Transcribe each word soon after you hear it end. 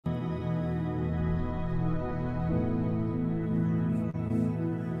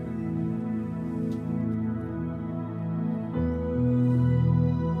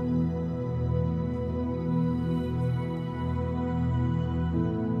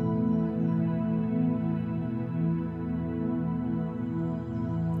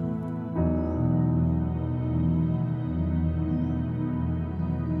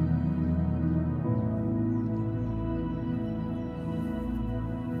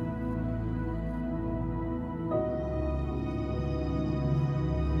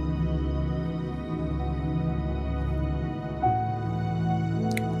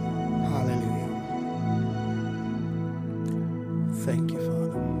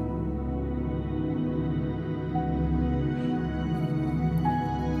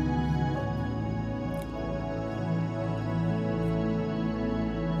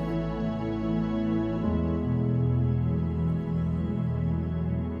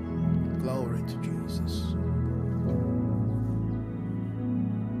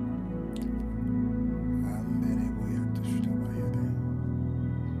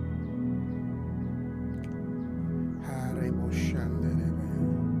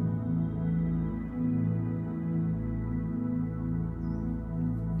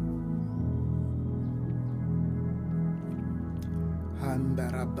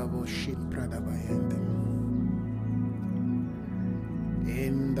rabdavo shin pradabayende.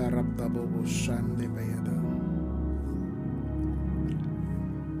 In the rabdavo shande bayada.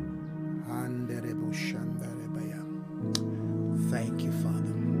 Anderebo shandare baya. Thank you,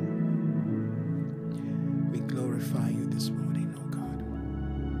 Father. We glorify you this morning, oh God.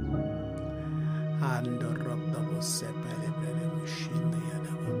 And rabdavo sepele bredevo shinde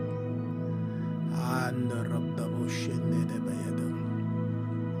yadava. And rabdavo shinde de bayada.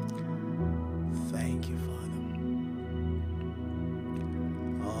 Thank you, Father.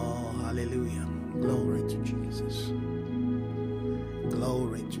 Oh, hallelujah. Glory to Jesus.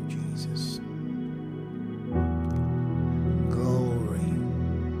 Glory to Jesus. Glory.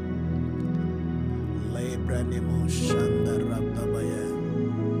 Lebranemo shanda rabdabaya.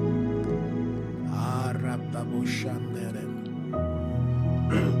 Ah, rabdabo shandere.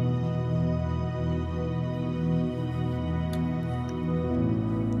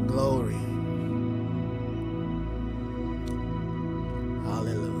 Glory.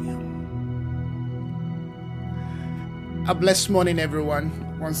 Hallelujah. A blessed morning, everyone.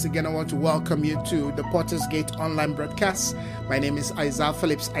 Once again, I want to welcome you to the Potter's Gate online broadcast. My name is Isaiah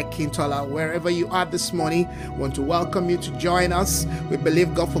Phillips Akintola. Wherever you are this morning, I want to welcome you to join us. We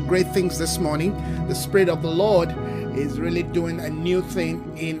believe God for great things this morning. The Spirit of the Lord is really doing a new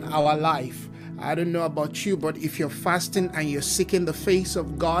thing in our life. I don't know about you, but if you're fasting and you're seeking the face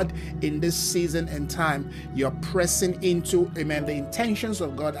of God in this season and time, you're pressing into, amen, the intentions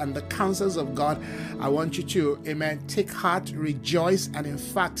of God and the counsels of God, I want you to, amen, take heart, rejoice, and in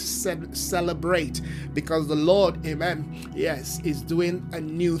fact, celebrate, because the Lord, amen, yes, is doing a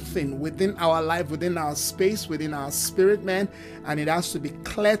new thing within our life, within our space, within our spirit, man, and it has to be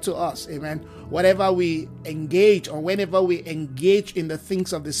clear to us, amen. Whatever we engage or whenever we engage in the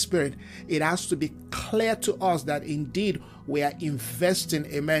things of the Spirit, it has to be clear to us that indeed we are investing,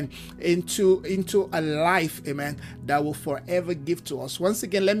 amen, into a life, amen, that will forever give to us. Once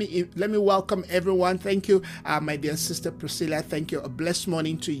again, let me welcome everyone. Thank you, my dear sister Priscilla. Thank you. A blessed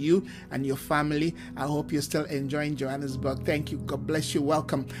morning to you and your family. I hope you're still enjoying Johannesburg. Thank you. God bless you.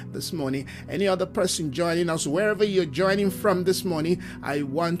 Welcome this morning. Any other person joining us, wherever you're joining from this morning, I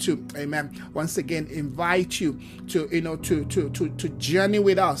want to, amen, once again invite you to to journey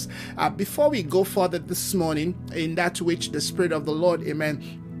with us. Before we go further this morning in that which the Spirit of the Lord, amen,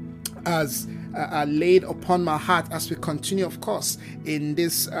 has laid upon my heart as we continue, of course, in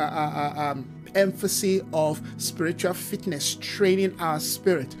this emphasis of spiritual fitness, training our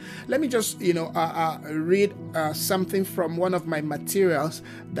spirit. Let me just read something from one of my materials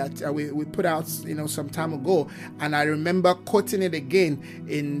that we put out some time ago, and I remember quoting it again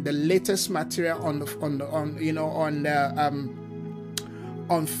in the latest material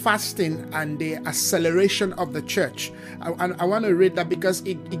on fasting and the acceleration of the church. I want to read that because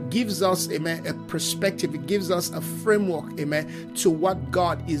it gives us, amen, a perspective. It gives us a framework, amen, to what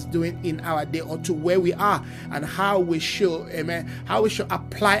God is doing in our day, or to where we are, and how we should, amen, how we should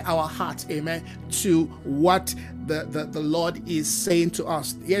apply our hearts, amen, to what the Lord is saying to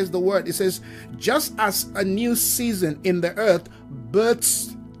us. Here's the word. It says, just as a new season in the earth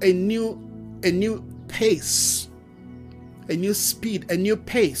births a new pace, a new speed, a new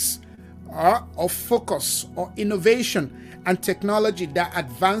pace, of focus or innovation and technology that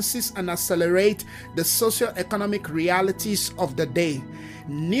advances and accelerates the socio-economic realities of the day.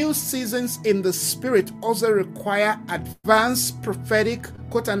 New seasons in the spirit also require advanced prophetic,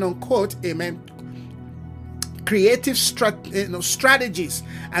 quote and unquote, amen, creative strategies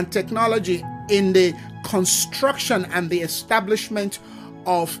and technology in the construction and the establishment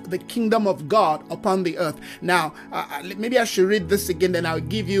of the kingdom of God upon the earth. Now, maybe I should read this again, then I'll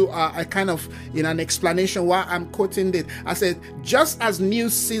give you a kind of an explanation why I'm quoting this. I said, just as new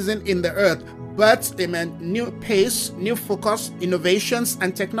season in the earth, but amen, new pace, new focus, innovations,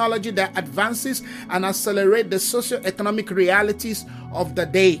 and technology that advances and accelerate the socio-economic realities of the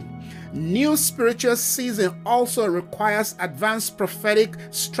day. New spiritual season also requires advanced prophetic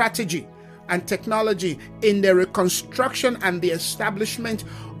strategy and technology in the reconstruction and the establishment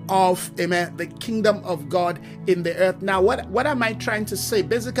of, amen, the kingdom of God in the earth. Now, what am I trying to say?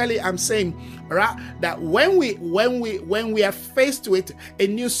 Basically, I'm saying, right, that when we are faced with a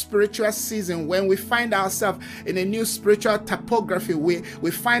new spiritual season, when we find ourselves in a new spiritual topography, we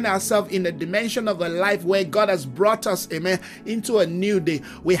find ourselves in the dimension of a life where God has brought us, amen, into a new day.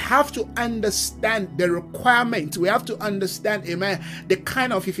 We have to understand the requirement. We have to understand, amen, the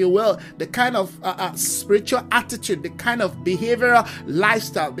kind of, if you will, the kind of spiritual attitude, the kind of behavioral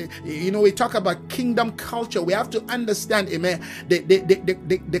lifestyle. We talk about kingdom culture. We have to understand, amen,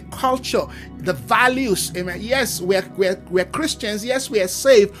 the culture the values, amen. Yes, we're Christians, yes, we are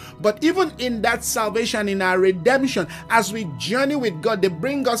saved, but even in that salvation, in our redemption, as we journey with God, they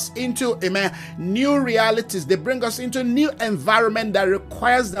bring us into, amen, new realities. They bring us into new environment that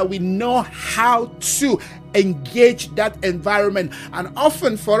requires that we know how to engage that environment. And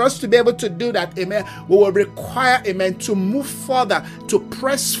often for us to be able to do that, amen, we will require, amen, to move further, to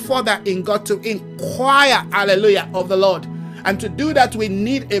press further in God, to inquire, hallelujah, of the Lord. And to do that, we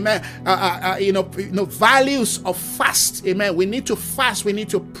need, amen, values of fast, amen. We need to fast, we need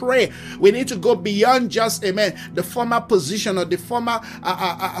to pray, we need to go beyond just, amen, the former position or the former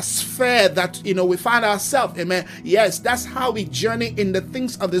sphere that, we find ourselves, amen. Yes, that's how we journey in the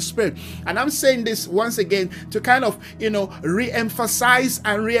things of the Spirit. And I'm saying this once again to kind of, re-emphasize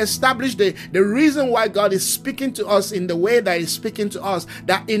and re-establish the reason why God is speaking to us in the way that He's speaking to us,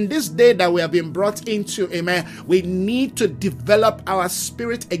 that in this day that we have been brought into, amen, we need to develop our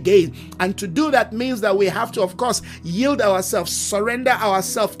spirit again. And to do that means that we have to, of course, yield ourselves, surrender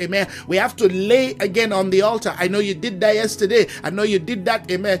ourselves, amen. We have to lay again on the altar. I know you did that yesterday. I know you did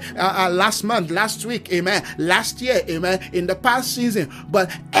that, amen, last month, last week, amen, last year, amen, in the past season. But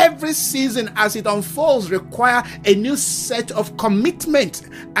every season as it unfolds require a new set of commitment.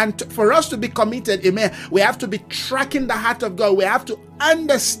 And for us to be committed, amen, we have to be tracking the heart of God. We have to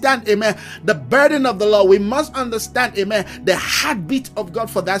understand, amen, the burden of the Lord. We must understand, amen, the heartbeat of God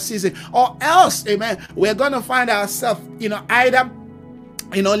for that season, or else, amen, we're going to find ourselves, either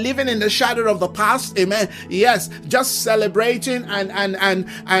living in the shadow of the past, amen. Yes, just celebrating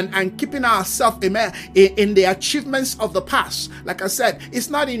and keeping ourselves, amen, in the achievements of the past. Like I said, it's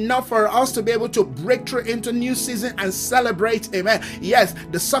not enough for us to be able to break through into new season and celebrate, amen, yes,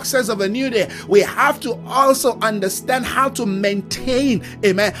 the success of a new day. We have to also understand how to maintain,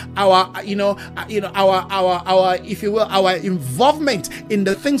 amen, our, our, if you will, our involvement in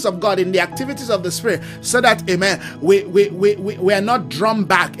the things of God, in the activities of the Spirit, so that, amen, we are not drawn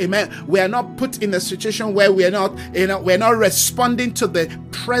back, amen. We are not put in a situation where we're not responding to the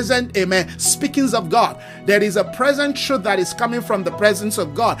present, amen, speakings of God. There is a present truth that is coming from the presence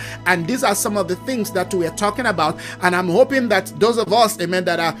of God, and these are some of the things that we are talking about. And I'm hoping that those of us, amen,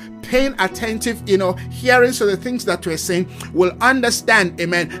 that are paying attentive, hearing to the things that we're saying, will understand,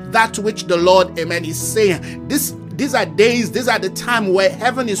 amen, that which the Lord, amen, is saying. These are days, these are the time where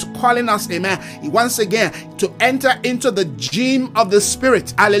heaven is calling us, amen, once again, to enter into the gym of the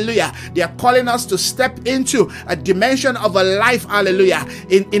Spirit, hallelujah. They are calling us to step into a dimension of a life, hallelujah,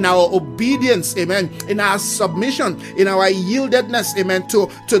 in our obedience, amen, in our submission, in our yieldedness, amen, to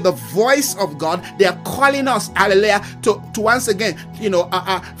the voice of God. They are calling us, hallelujah, to once again,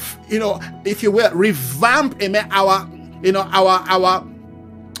 if you will, revamp, amen, our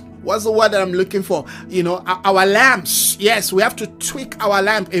what's the word that I'm looking for? Our lamps. Yes, we have to tweak our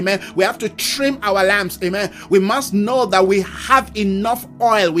lamp, amen. We have to trim our lamps, amen. We must know that we have enough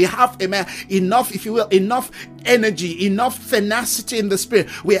oil. We have, amen, enough, if you will, enough energy, enough tenacity in the Spirit.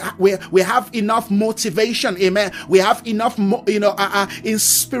 We have enough motivation, amen. We have enough,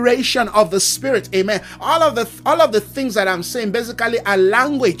 inspiration of the Spirit, amen. All of the things that I'm saying basically are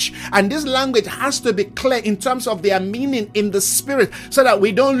language, and this language has to be clear in terms of their meaning in the Spirit, so that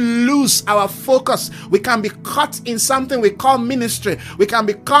we don't lose our focus. We can be caught in something we call ministry. We can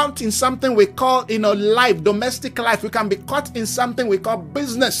be caught in something we call, life, domestic life. We can be caught in something we call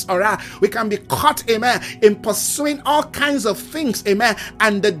business, all right? We can be caught, amen, in pursuing all kinds of things, amen.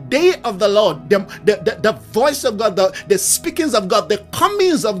 And the day of the Lord, the voice of God, the speakings of God, the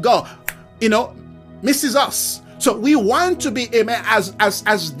comings of God, misses us. So we want to be, amen,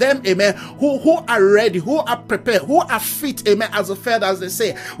 as them, amen, who are ready, who are prepared, who are fit, amen, as a feather, as they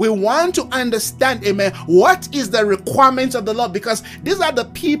say. We want to understand, amen, what is the requirements of the Lord, because these are the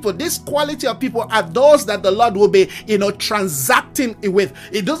people, this quality of people are those that the Lord will be, transacting with.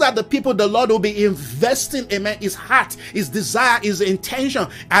 Those are the people the Lord will be investing, amen, his heart, his desire, his intention,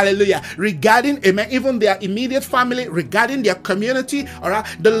 hallelujah, regarding, amen, even their immediate family, regarding their community, all right.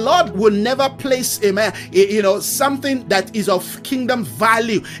 The Lord will never place, amen, something that is of kingdom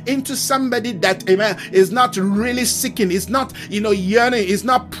value into somebody that, amen, is not really seeking, is not, yearning, is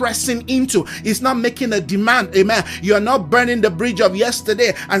not pressing into, is not making a demand, amen. You are not burning the bridge of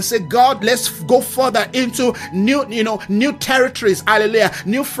yesterday and say, God, let's go further into new territories, hallelujah,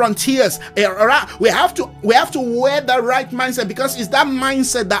 new frontiers. All right, we have to wear the right mindset, because it's that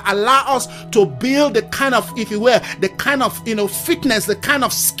mindset that allows us to build the kind of, if you will, the kind of, fitness, the kind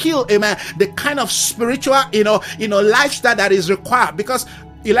of skill, amen, the kind of spiritual, lifestyle that is required. Because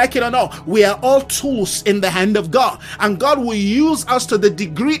you like it or not, we are all tools in the hand of God, and God will use us to the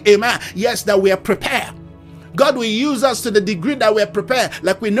degree, amen, yes, that we are prepared. God will use us to the degree that we're prepared.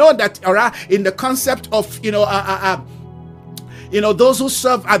 Like we know that, all right, in the concept of, those who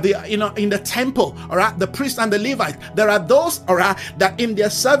serve at the, in the temple, all right, the priest and the Levite, there are those, all right, that in their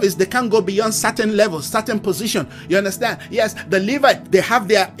service, they can't go beyond certain levels, certain position. You understand? Yes, the Levite, they have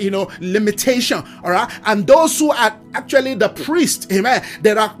their, limitation, all right, and those who are actually the priest, amen,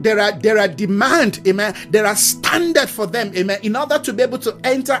 there are demand, amen, there are standard for them, amen, in order to be able to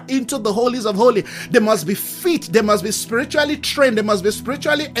enter into the holies of holy. They must be fit, they must be spiritually trained, they must be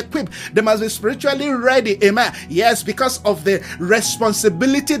spiritually equipped, they must be spiritually ready, amen. Yes, because of the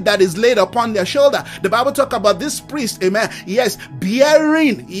responsibility that is laid upon their shoulder. The Bible talk about this priest, amen, yes,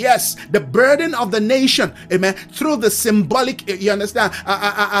 bearing, yes, the burden of the nation, amen, through the symbolic, you understand,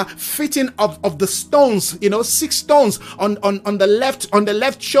 fitting of the stones, 6 stones on the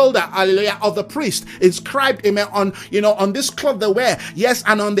left shoulder, hallelujah, of the priest, inscribed, amen, on this cloth they wear, yes,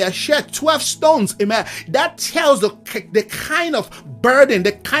 and on their shirt, 12 stones, amen. That tells the kind of burden,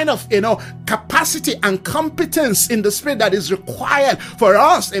 the kind of, capacity and competence in the spirit that is required for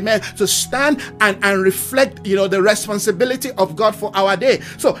us, amen, to stand and reflect, the responsibility of God for our day.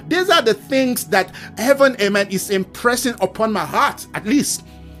 So these are the things that heaven, amen, is impressing upon my heart, at least.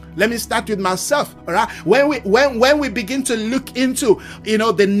 Let me start with myself, all right? When we begin to look into,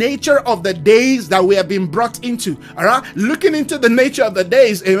 the nature of the days that we have been brought into, all right? Looking into the nature of the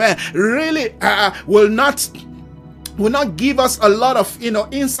days, amen, really will not give us a lot of,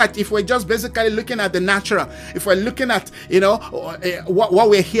 insight if we're just basically looking at the natural. If we're looking at, what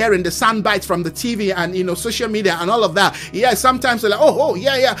we're hearing, the sound bites from the TV and, social media and all of that. Yeah, sometimes we're like,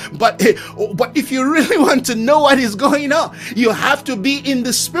 yeah. But if you really want to know what is going on, you have to be in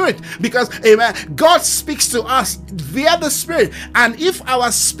the spirit, because, amen, God speaks to us via the spirit. And if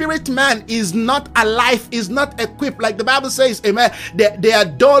our spirit man is not alive, is not equipped, like the Bible says, amen, they are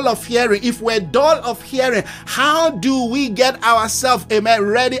dull of hearing. If we're dull of hearing, how do we get ourselves, amen,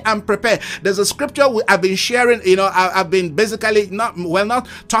 ready and prepared? There's a scripture I've been sharing, I've been basically not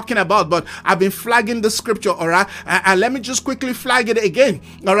talking about, but I've been flagging the scripture, all right, and let me just quickly flag it again,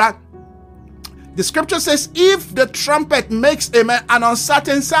 all right. The scripture says, if the trumpet makes, amen, an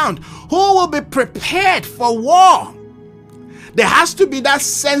uncertain sound, who will be prepared for war? There has to be that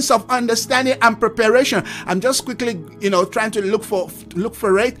sense of understanding and preparation. I'm just quickly, trying to look for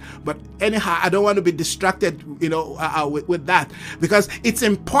it. But anyhow, I don't want to be distracted, with that, because it's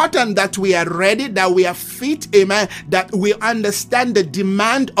important that we are ready, that we are fit, amen, that we understand the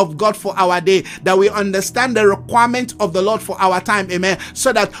demand of God for our day, that we understand the requirement of the Lord for our time, amen,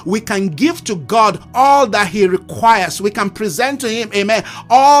 so that we can give to God all that He requires. We can present to Him, amen,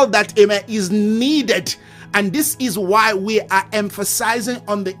 all that, amen, is needed. And this is why we are emphasizing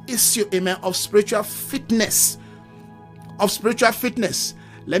on the issue, amen, of spiritual fitness.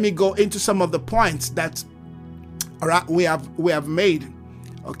 Let me go into some of the points that, all right, we have made.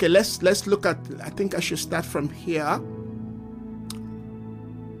 Okay, let's look at, I think I should start from here.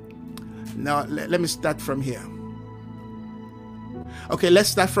 No, let me start from here. Okay, let's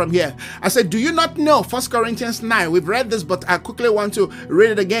start from here. I said, do you not know, 1 Corinthians 9, we've read this, but I quickly want to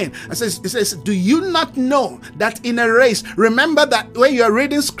read it again. It says, do you not know that in a race, remember that when you're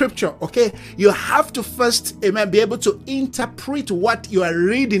reading scripture, okay, you have to first, amen, be able to interpret what you are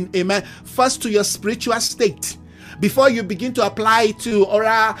reading, amen, first to your spiritual state, before you begin to apply it to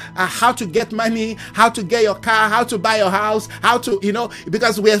how to get money, how to get your car, how to buy your house, how to,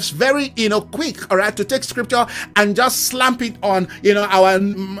 because we're very, quick, all right, to take scripture and just slamp it on, our,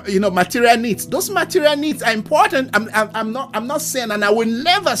 material needs. Those material needs are important. I'm not saying, and I will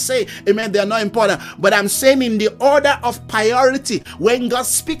never say, amen, they're not important, but I'm saying in the order of priority. When God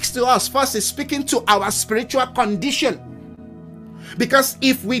speaks to us, first He's speaking to our spiritual condition. Because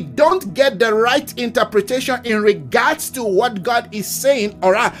if we don't get the right interpretation in regards to what God is saying,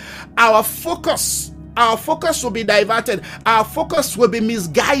 all right, our focus will be diverted, our focus will be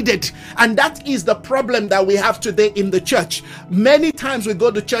misguided. And that is the problem that we have today in the church. Many times we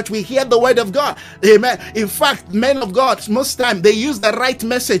go to church, we hear the word of God, amen. In fact, men of God, most time they use the right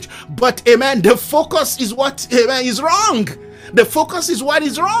message, but amen, the focus is what, amen, is wrong. The focus is what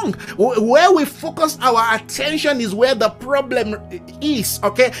is wrong. Where we focus our attention is where the problem is,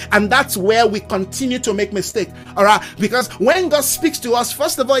 okay? And that's where we continue to make mistakes, all right? Because when God speaks to us,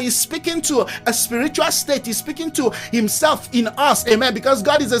 first of all, He's speaking to a spiritual state. He's speaking to Himself in us, amen? Because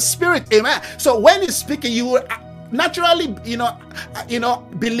God is a spirit, amen? So when He's speaking, you will naturally,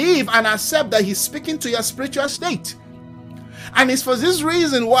 believe and accept that He's speaking to your spiritual state. And it's for this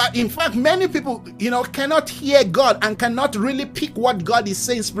reason why, in fact, many people, cannot hear God and cannot really pick what God is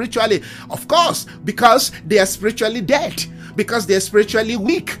saying spiritually. Of course, because they are spiritually dead. because they're spiritually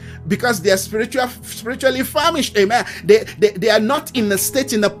weak, because they're spiritually famished. Amen. They are not in a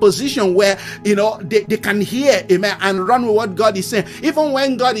state, in a position where, you know, they can hear, amen, and run with what God is saying. Even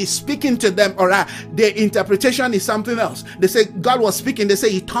when God is speaking to them, all right, their interpretation is something else. They say God was speaking, they say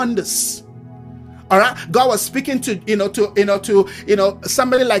he thunders. All right, God was speaking to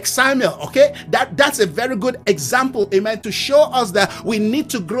somebody like Samuel. Okay, that's a very good example, amen, to show us that we need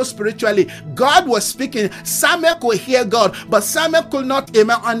to grow spiritually. God was speaking, Samuel could hear God, but Samuel could not,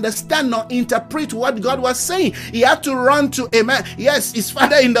 amen, understand nor interpret what God was saying. He had to run to, amen, yes, his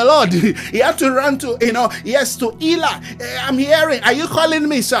father in the Lord. He had to run to, yes, to Eli. I'm hearing, are you calling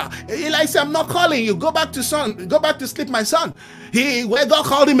me, sir? Eli said, I'm not calling you. Go back to sleep, my son. Where God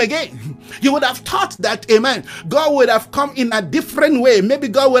called him again. You would have thought that, amen, God would have come in a different way. Maybe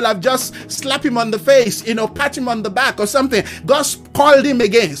God would have just slapped him on the face, pat him on the back or something. God called him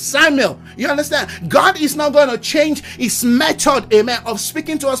again. Samuel, you understand? God is not going to change his method, amen, of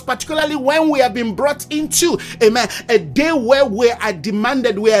speaking to us, particularly when we have been brought into, amen, a day where we are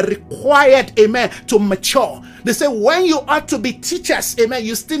demanded, we are required, amen, to mature. They say when you ought to be teachers, amen,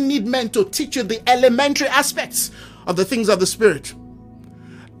 you still need men to teach you the elementary aspects of the things of the Spirit.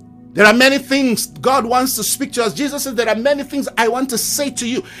 There are many things God wants to speak to us. Jesus said, there are many things I want to say to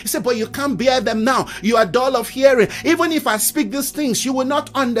you. He said, but you can't bear them now. You are dull of hearing. Even if I speak these things, you will not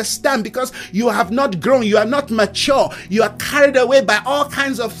understand because you have not grown. You are not mature. You are carried away by all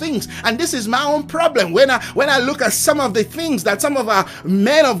kinds of things. And this is my own problem. When I look at some of the things that some of our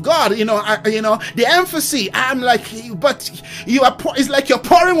men of God, the emphasis, I'm like, but it's like you're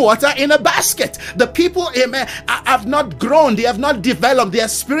pouring water in a basket. The people, amen, have not grown. They have not developed. Their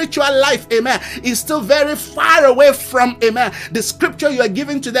spiritual life, amen, is still very far away from, amen, the scripture you are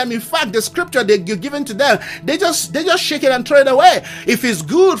giving to them. In fact, the scripture that you're giving to them, they just shake it and throw it away. If it's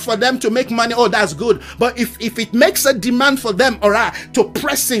good for them to make money, oh, that's good. But if it makes a demand for them, all right, to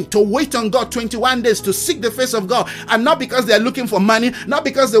pressing, to wait on God 21 days, to seek the face of God, and not because they're looking for money, not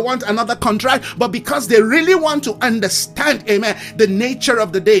because they want another contract, but because they really want to understand, amen, the nature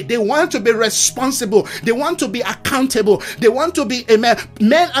of the day. They want to be responsible. They want to be accountable. They want to be, amen,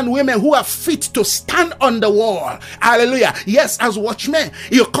 men and women who are fit to stand on the wall. Hallelujah. Yes, as watchmen,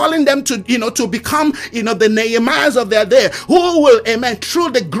 you're calling them to, to become, the Nehemiahs of their day, who will, amen, through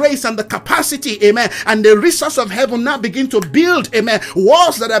the grace and the capacity, amen, and the resource of heaven now begin to build, amen,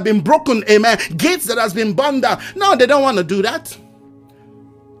 walls that have been broken, amen, gates that has been burned down. No, they don't want to do that.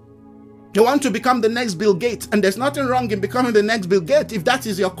 They want to become the next Bill Gates, and there's nothing wrong in becoming the next Bill Gates if that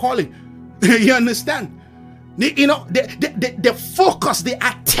is your calling. You understand? The focus, the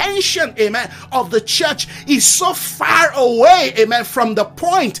attention, amen, of the church is so far away, amen, from the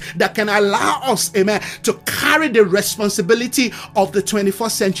point that can allow us, amen, to carry the responsibility of the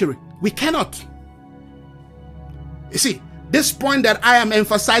 21st century. We cannot. You see, this point that I am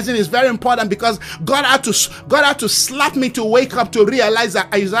emphasizing is very important because God had to slap me to wake up to realize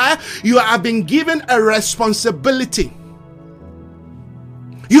that, Isaiah, you have been given a responsibility.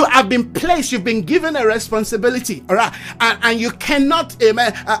 You have been placed, you've been given a responsibility, all right? And you cannot,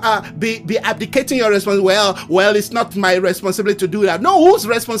 amen, be abdicating your responsibility. Well, it's not my responsibility to do that. No, whose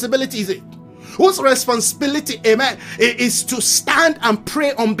responsibility is it? Whose responsibility, amen, is to stand and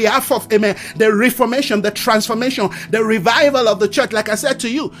pray on behalf of, amen, the reformation, the transformation, the revival of the church. Like I said to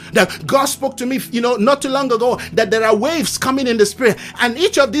you, that God spoke to me, not too long ago, that there are waves coming in the spirit, and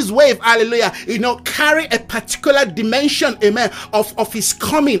each of these waves, hallelujah, carry a particular dimension, amen, of his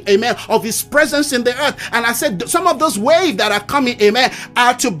coming, amen, of his presence in the earth. And I said, some of those waves that are coming, amen,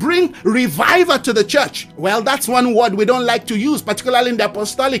 are to bring revival to the church. Well, that's one word we don't like to use, particularly in the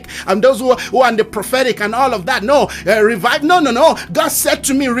apostolic, and those who are the prophetic and all of that. No, revive. No. God said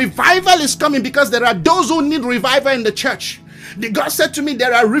to me, revival is coming because there are those who need revival in the church. God said to me,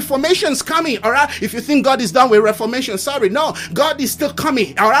 there are reformations coming, all right? If you think God is done with reformation, sorry, no, God is still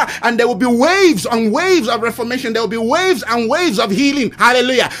coming, all right? And there will be waves on waves of reformation. There will be waves and waves of healing.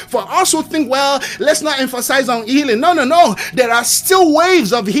 Hallelujah. For us who think, well, let's not emphasize on healing. No. There are still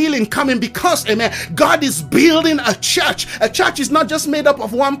waves of healing coming because, amen, God is building a church. A church is not just made up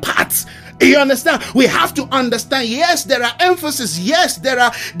of one part. You understand? We have to understand, yes, there are emphasis, yes, there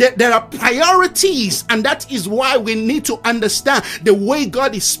are priorities, and that is why we need to understand the way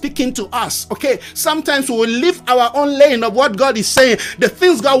God is speaking to us. Okay, sometimes we will leave our own lane of what God is saying, the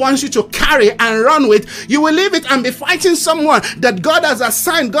things God wants you to carry and run with. You will leave it and be fighting someone that God has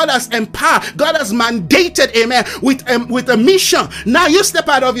assigned, God has empowered, God has mandated, amen, with a mission. Now you step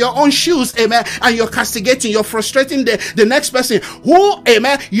out of your own shoes, amen, and you're castigating, you're frustrating the next person who,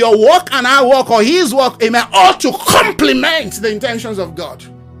 amen, your work and our work or his work, amen, ought to complement the intentions of God.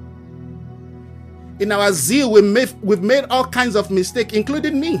 In our zeal, we've made all kinds of mistakes,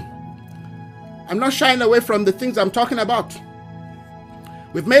 including me. I'm not shying away from the things I'm talking about.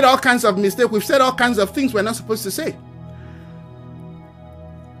 We've made all kinds of mistakes. We've said all kinds of things we're not supposed to say.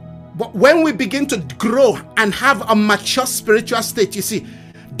 But when we begin to grow and have a mature spiritual state, you see,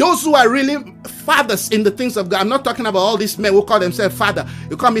 those who are really fathers in the things of God, I'm not talking about all these men who call themselves father.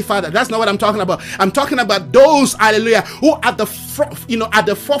 You call me father. That's not what I'm talking about. I'm talking about those, hallelujah, who are at the front, at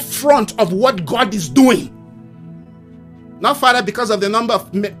the forefront of what God is doing. Not father because of the number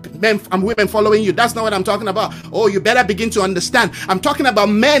of men and women following you. That's not what I'm talking about. Oh, you better begin to understand. I'm talking about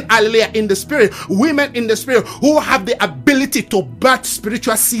men, hallelujah, in the spirit, women in the spirit, who have the ability to birth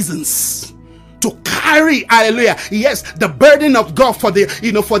spiritual seasons. To carry, hallelujah, yes, the burden of God for the,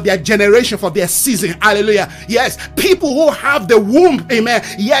 for their generation, for their season, hallelujah. Yes, people who have the womb, amen,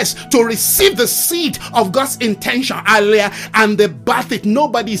 yes, to receive the seed of God's intention, hallelujah, and they birth it.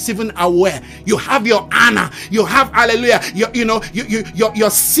 Nobody is even aware. You have your Anna, you have, hallelujah, your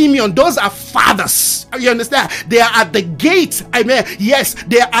Simeon. Those are fathers. You understand? They are at the gate, amen. Yes,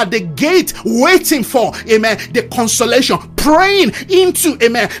 they are at the gate waiting for, amen, the consolation, praying into,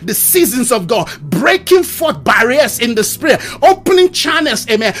 amen, the seasons of God, breaking forth barriers in the spirit, opening channels,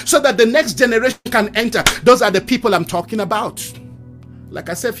 amen, so that the next generation can enter. Those are the people I'm talking about. Like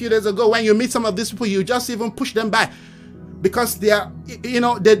I said a few days ago, when you meet some of these people, you just even push them by because they are,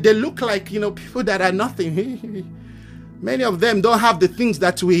 they look like, people that are nothing. Many of them don't have the things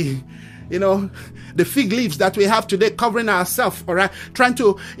that we, the fig leaves that we have today, covering ourselves, all right, trying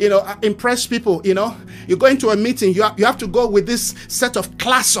to, impress people. You go into a meeting, you have to go with this set of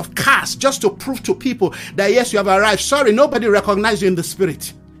class of cars just to prove to people that yes, you have arrived. Sorry, nobody recognizes you in the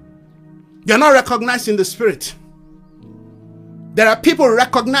spirit. You're not recognized in the spirit. There are people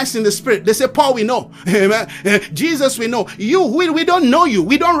recognized in the spirit. They say, Paul, we know. Jesus, we know. We don't know you.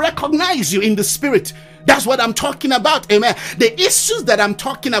 We don't recognize you in the spirit. That's what I'm talking about, amen. The issues that I'm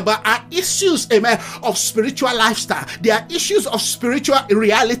talking about are issues, amen, of spiritual lifestyle. They are issues of spiritual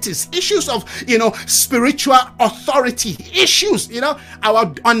realities, issues of, spiritual authority, issues,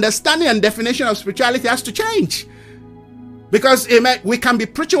 our understanding and definition of spirituality has to change. Because, amen, we can be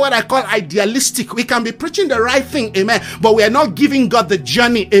preaching what I call idealistic. We can be preaching the right thing, amen, but we are not giving God the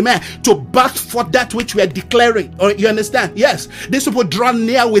journey, amen, to birth for that which we are declaring. Or you understand? Yes, these people draw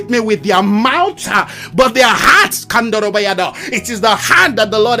near with me with their mouth, but their hearts, it is the heart that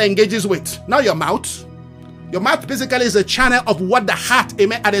the Lord engages with, not your mouth. Your mouth basically is a channel of what the heart,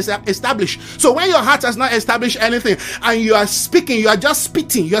 amen, has established. So when your heart has not established anything and you are speaking, you are just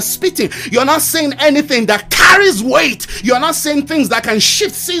spitting, you're spitting. You're not saying anything that carries weight. You're not saying things that can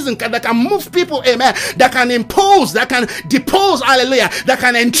shift season, that can move people, amen, that can impose, that can depose, hallelujah, that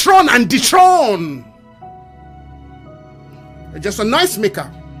can enthrone and dethrone. It's just a noise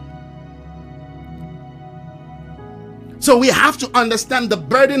maker. So we have to understand the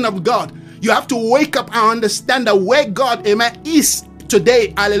burden of God. You have to wake up and understand that where God, amen, is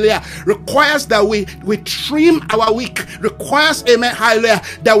today, hallelujah, requires that we trim our wick, requires, amen, hallelujah,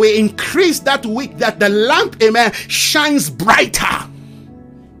 that we increase that wick, that the lamp, amen, shines brighter.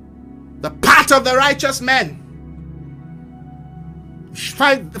 The path of the righteous man.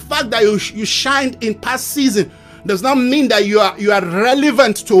 The fact that you shined in past season does not mean that you are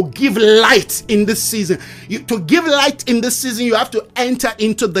relevant to give light in this season. To give light in this season, you have to enter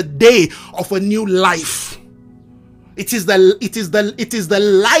into the day of a new life. It is the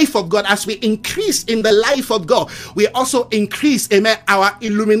life of God. As we increase in the life of God, we also increase, amen, our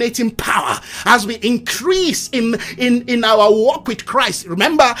illuminating power. As we increase in our walk with Christ,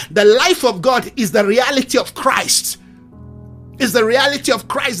 remember, the life of God is the reality of Christ. It's the reality of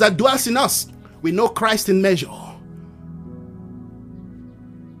Christ that dwells in us. We know Christ in measure.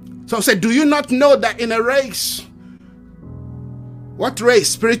 So I said, do you not know that in a race? What race?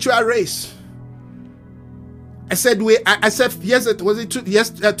 Spiritual race. I said, yes, it was 2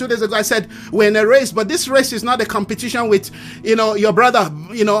 days ago. I said, we're in a race, but this race is not a competition with, your brother,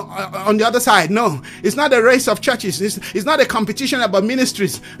 on the other side. No, it's not a race of churches. It's not a competition about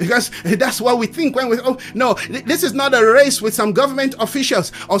ministries, because that's what we think when no, this is not a race with some government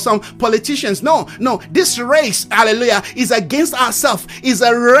officials or some politicians. No, this race, hallelujah, is against ourselves. Is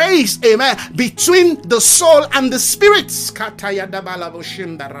a race, amen, between the soul and the spirit.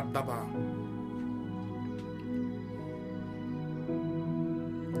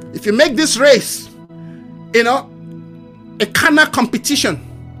 If you make this race, a carnal competition,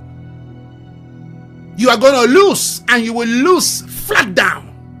 you are going to lose, and you will lose flat down.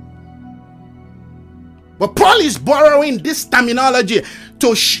 But Paul is borrowing this terminology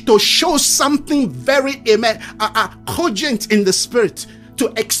to show something very, cogent in the spirit.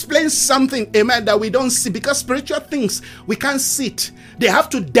 to explain something, amen, that we don't see, because spiritual things, we can't see it. They have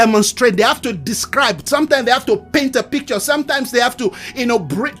to demonstrate, they have to describe. Sometimes they have to paint a picture. Sometimes they have to,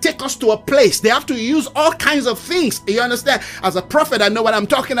 take us to a place. They have to use all kinds of things. You understand? As a prophet, I know what I'm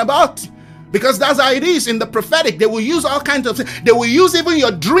talking about. Because that's how it is in the prophetic. They will use all kinds of things. They will use even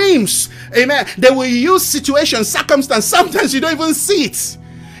your dreams. Amen. They will use situations, circumstances. Sometimes you don't even see it.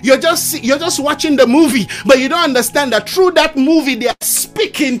 You're just watching the movie, but you don't understand that through that movie they are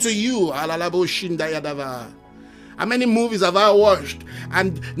speaking to you. How many movies have I watched?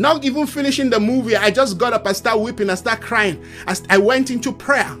 And not even finishing the movie, I just got up, I start weeping, I start crying. I went into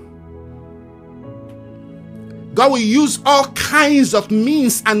prayer. God will use all kinds of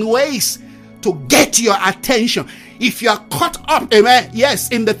means and ways to get your attention. If you are caught up, amen, yes,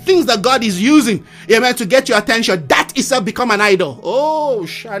 in the things that God is using, amen, to get your attention, that itself become an idol. Oh,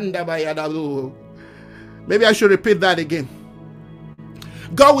 Shandabayadabu. Maybe I should repeat that again.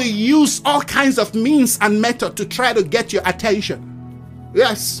 God will use all kinds of means and method to try to get your attention.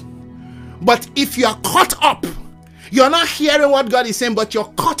 Yes. But if you are caught up, you're not hearing what God is saying, but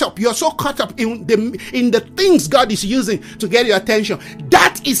you're caught up. You're so caught up in the things God is using to get your attention.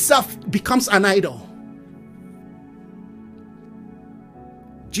 That itself becomes an idol.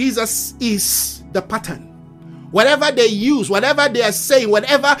 Jesus is the pattern. Whatever they use, whatever they are saying,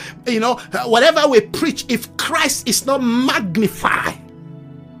 whatever we preach, if Christ is not magnified,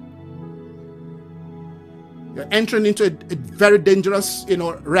 you're entering into a very dangerous,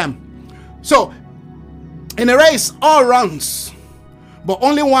 realm. So, in a race, all runs, but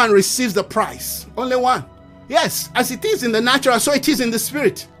only one receives the prize. Only one. Yes, as it is in the natural, so it is in the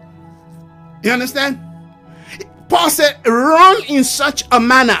spirit. You understand? Paul said, run in such a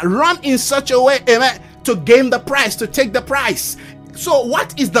manner, run in such a way, amen, to gain the prize, to take the prize. So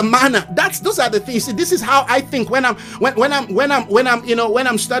what is the manner? Those are the things. See, this is how I think when I'm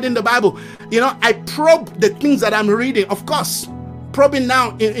studying the Bible. I probe the things that I'm reading. Of course, probing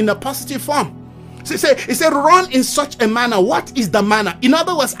now in a positive form. So he said, run in such a manner. What is the manner? In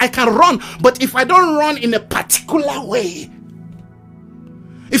other words, I can run, but if I don't run in a particular way,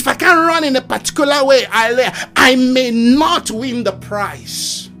 if I can't run in a particular way, I may not win the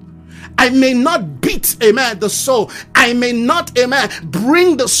prize. I may not beat, amen, the soul. I may not, amen,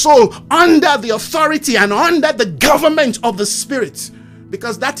 bring the soul under the authority and under the government of the Spirit.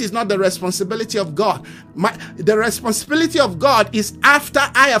 Because that is not the responsibility of God. The responsibility of God is after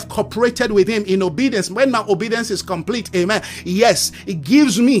I have cooperated with Him in obedience. When my obedience is complete, amen, yes, it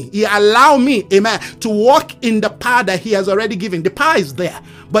gives me, He allows me, amen, to walk in the power that He has already given. The power is there.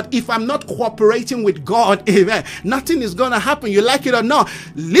 But if I'm not cooperating with God, amen, nothing is going to happen. You like it or not.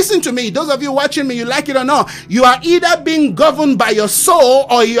 Listen to me. Those of you watching me, you like it or not. You are either being governed by your soul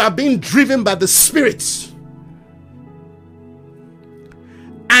or you are being driven by the Spirit.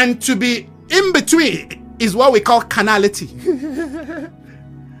 And to be in between is what we call carnality.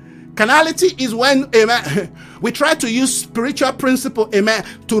 Carnality is when, amen, we try to use spiritual principle, amen,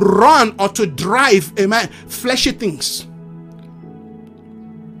 to run or to drive, amen, fleshy things.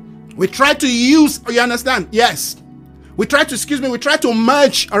 We try to use, you understand? Yes. We try to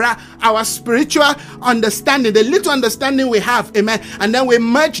merge our spiritual understanding, the little understanding we have, amen, and then we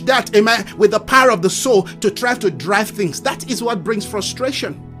merge that, amen, with the power of the soul to try to drive things. That is what brings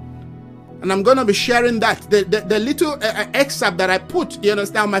frustration. And I'm going to be sharing that. The little excerpt that I put, you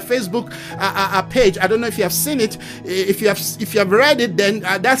understand, on my Facebook page. I don't know if you have seen it. If you have read it, then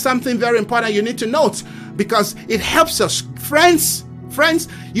that's something very important you need to note, because it helps us. Friends,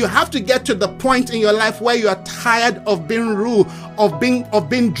 you have to get to the point in your life where you are tired of being ruled, of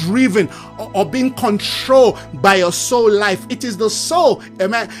being driven, or being controlled by your soul life. It is the soul,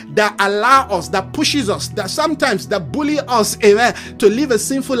 amen, that allow us, that pushes us, that sometimes that bully us, amen, to live a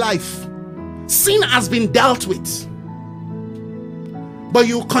sinful life. Sin has been dealt with, but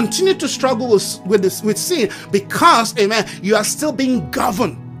you continue to struggle with sin because, amen, you are still being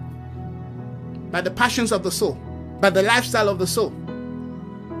governed by the passions of the soul, by the lifestyle of the soul.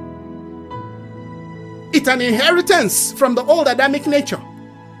 It's an inheritance from the old Adamic nature.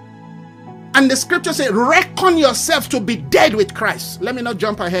 And the scripture says, reckon yourself to be dead with Christ. Let me not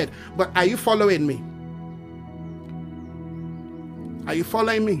jump ahead, but are you following me? Are you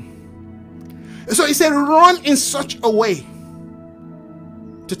following me? So he said, run in such a way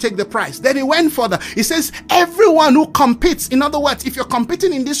to take the prize. Then he went further. He says, everyone who competes, in other words, if you're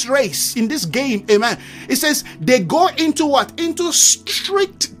competing in this race, in this game, amen, it says they go into what? Into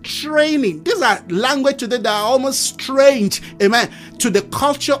strict training. These are language today that are almost strange, amen, to the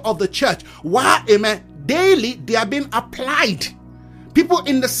culture of the church. Why, amen, daily they are being applied. People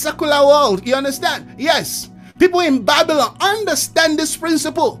in the secular world, you understand? Yes. People in Babylon understand this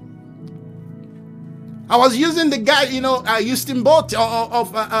principle. I was using the guy, Houston Boat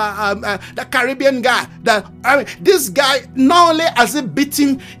of the Caribbean guy. This guy, not only has he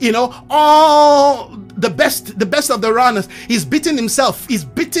beaten, all the best of the runners, he's beaten himself. He's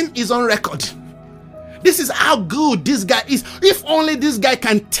beaten his own record. This is how good this guy is. If only this guy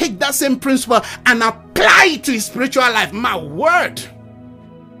can take that same principle and apply it to his spiritual life. My word.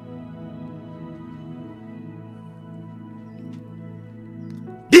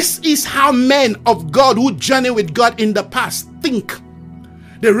 This is how men of God who journey with God in the past think.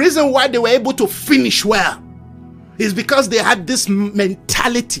 The reason why they were able to finish well is because they had this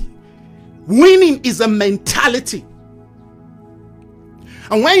mentality. Winning is a mentality.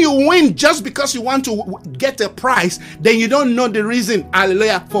 And when you win just because you want to get a prize, then you don't know the reason,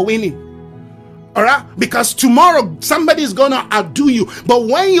 hallelujah, for winning. All right? Because tomorrow somebody is going to outdo you. But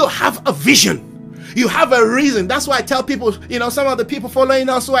when you have a vision, you have a reason. That's why I tell people, some of the people following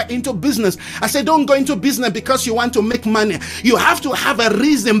us who are into business, I say, don't go into business because you want to make money. You have to have a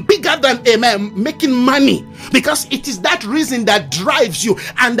reason bigger than making money, because it is that reason that drives you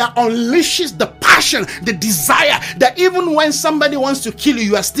and that unleashes the passion, the desire, that even when somebody wants to kill you,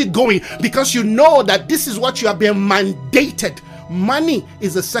 you are still going, because you know that this is what you are being mandated. Money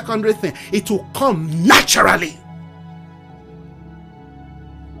is a secondary thing. It will come naturally.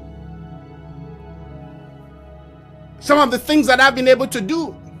 Some of the things that I've been able to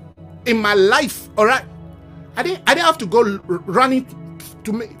do in my life, all right, I didn't have to go running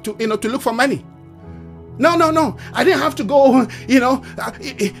to look for money. No. I didn't have to go, the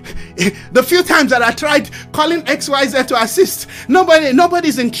few times that I tried calling XYZ to assist,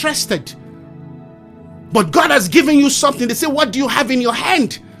 nobody's interested. But God has given you something. They say, what do you have in your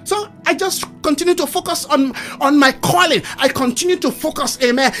hand? So I just continue to focus on my calling. I continue to focus,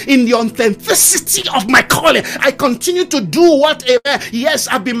 amen, in the authenticity of my calling. I continue to do what, amen, yes,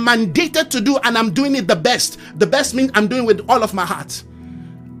 I've been mandated to do, and I'm doing it the best. The best means I'm doing with all of my heart.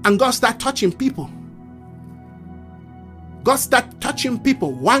 And God start touching people. God start touching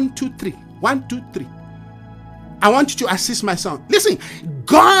people. 1, 2, 3. 1, 2, 3. I want you to assist my son. Listen,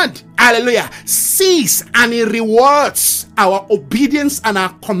 God, hallelujah, sees and He rewards our obedience and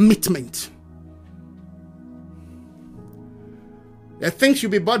our commitment. There are things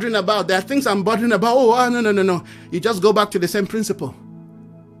you'll be bothering about. There are things I'm bothering about. Oh, no. You just go back to the same principle.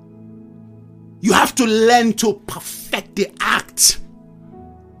 You have to learn to perfect the act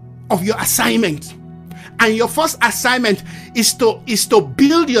of your assignment. And your first assignment is to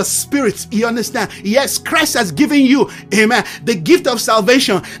build your spirit. You understand? Yes, Christ has given you, amen, the gift of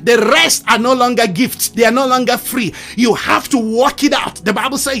salvation. The rest are no longer gifts. They are no longer free. You have to work it out. The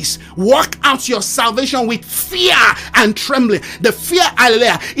Bible says, work out your salvation with fear and trembling. The fear,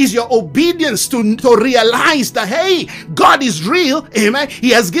 hallelujah, is your obedience to realize that, hey, God is real. Amen.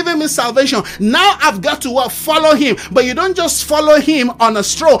 He has given me salvation. Now I've got to follow Him. But you don't just follow Him on a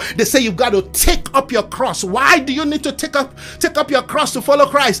stroll. They say you've got to take up your cross. Why do you need to take up your cross to follow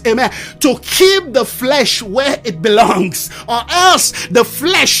Christ? Amen. To keep the flesh where it belongs, or else the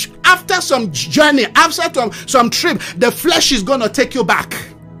flesh, after some journey, after some trip, the flesh is going to take you back.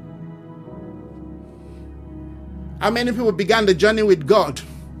 How many people began the journey with God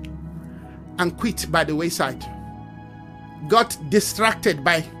and quit by the wayside? Got distracted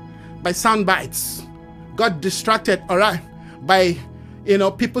by sound bites. Got distracted, all right, by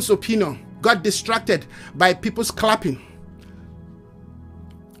people's opinion. Got distracted by people's clapping.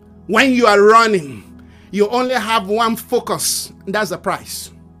 When you are running, you only have one focus, and that's the prize.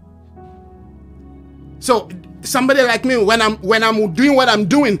 So somebody like me, when I'm doing what I'm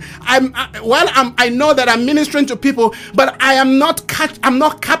doing, I know that I'm ministering to people, but I'm not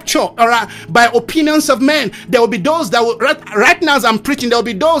captured, all right, by opinions of men. There will be those that will right now as I'm preaching, there will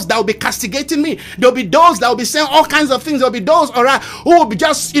be those that will be castigating me. There will be those that will be saying all kinds of things. There will be those, all right, who will be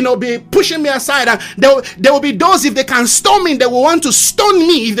just be pushing me aside. And there will be those, if they can stone me, they will want to stone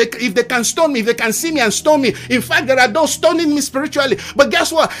me. If they can stone me, if they can see me and stone me. In fact, there are those stoning me spiritually. But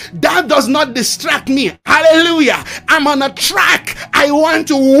guess what? That does not distract me. Hallelujah. I'm on a track. I want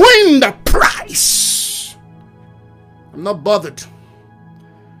to win the prize. I'm not bothered.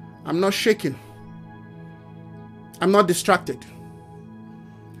 I'm not shaken. I'm not distracted.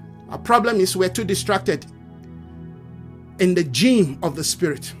 Our problem is we're too distracted in the gym of the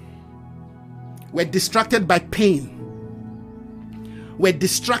spirit. We're distracted by pain. We're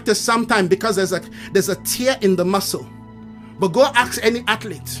distracted sometimes because there's a tear in the muscle. But go ask any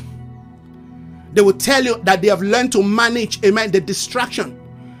athlete. They will tell you that they have learned to manage, amen, the distraction.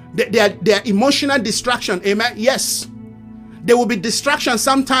 Their emotional distraction, amen, yes. There will be distraction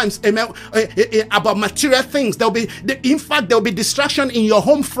sometimes, amen, about material things. In fact, there will be distraction in your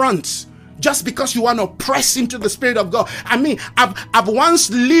home front, just because you want to press into the Spirit of God. I mean, I've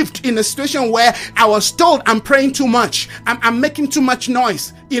once lived in a situation where I was told I'm praying too much. I'm making too much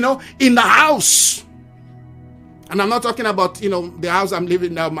noise, in the house. And I'm not talking about, the house I'm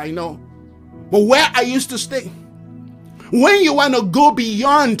living now, but where I used to stay. When you want to go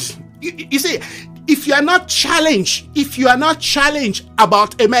beyond, you see, if you are not challenged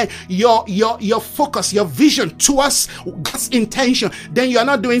about, amen, your focus, your vision towards God's intention, then you are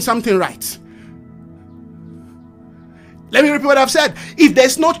not doing something right. Let me repeat what I've said. If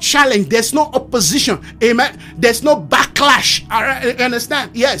there's no challenge, there's no opposition, amen, there's no backlash. All right, you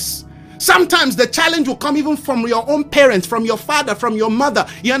understand? Yes. Sometimes the challenge will come even from your own parents, from your father, from your mother.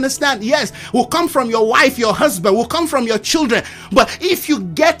 You understand? Yes. Will come from your wife, your husband, will come from your children. But if you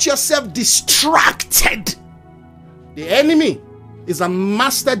get yourself distracted, the enemy is a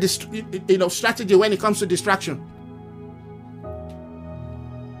master strategy when it comes to distraction.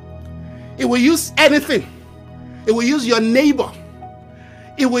 It will use anything. It will use your neighbor.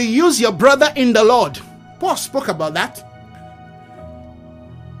 It will use your brother in the Lord. Paul spoke about that.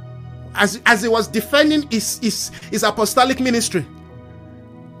 As he was defending his apostolic ministry,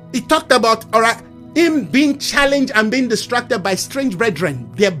 he talked about, all right, him being challenged and being distracted by strange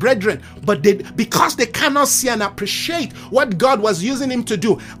brethren, their brethren, but because they cannot see and appreciate what God was using him to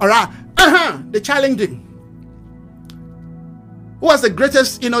do, all right, they challenged him. Who was the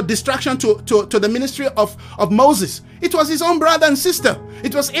greatest, distraction to the ministry of Moses? It was his own brother and sister.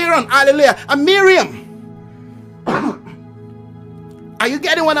 It was Aaron, hallelujah, and Miriam. Are you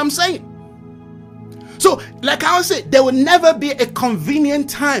getting what I'm saying? So, like I was saying, there will never be a convenient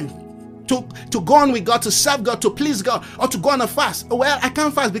time to go on with God, to serve God, to please God, or to go on a fast. Well, I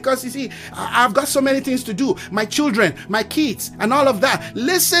can't fast because, you see, I've got so many things to do. My children, my kids, and all of that.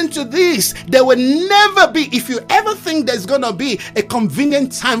 Listen to this. There will never be, if you ever think there's going to be a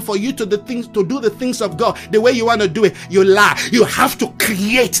convenient time for you to do the things of God the way you want to do it, you lie. You have to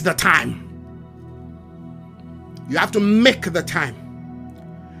create the time. You have to make the time.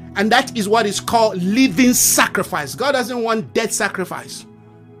 And that is what is called living sacrifice. God doesn't want dead sacrifice.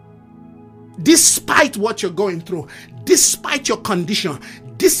 Despite what you're going through, despite your condition,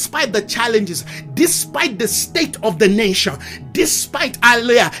 despite the challenges, despite the state of the nation, despite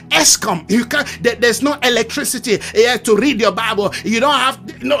ESCOM, there's no electricity to read your Bible. You don't have,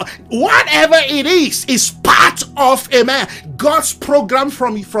 whatever it is part of, amen, God's program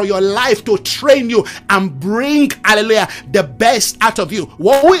for your life to train you and bring, the best out of you.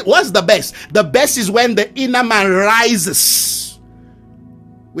 What's the best? The best is when the inner man rises.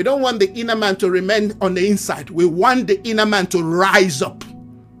 We don't want the inner man to remain on the inside. We want the inner man to rise up.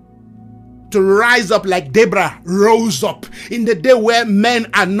 To rise up like Deborah rose up in the day where men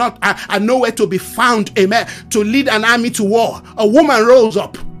are nowhere to be found, amen, to lead an army to war. A woman rose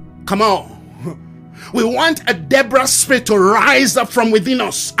up. Come on. We want a Deborah spirit to rise up from within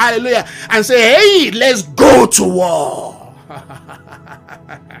us, hallelujah, and say, hey, let's go to war.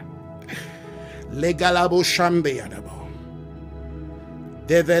 Legalabo shambe yadabo.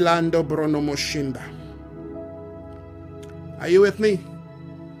 Develando bronomoshimba. Are you with me?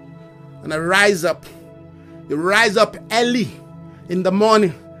 And I rise up. You rise up early in the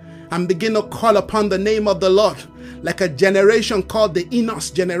morning and begin to call upon the name of the Lord, like a generation called the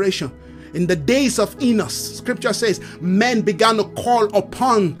Enos generation. In the days of Enos, scripture says, men began to call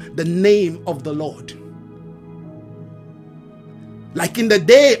upon the name of the Lord. Like in the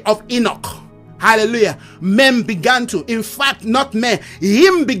day of Enoch, hallelujah, men began to, in fact, not men,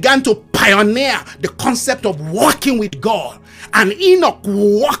 him began to pioneer the concept of walking with God. And Enoch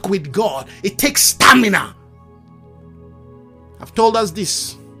walk with God. It takes stamina. I've told us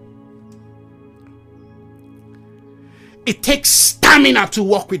this. It takes stamina to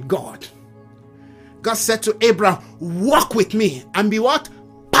walk with God. God said to Abraham, walk with me and be what?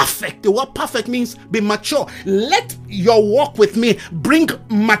 Perfect. The word perfect means be mature. Let your walk with me bring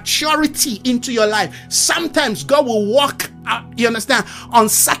maturity into your life. Sometimes God will walk, you understand, on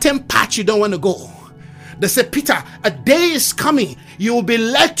certain paths you don't want to go. They say, Peter, a day is coming. You will be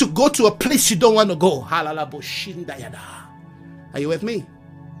led to go to a place you don't want to go. Are you with me?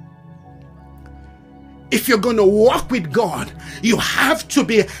 If you're going to walk with God, you have to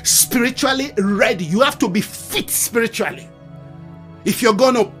be spiritually ready. You have to be fit spiritually. If you're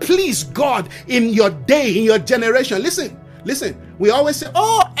going to please God in your day, in your generation, listen, We always say,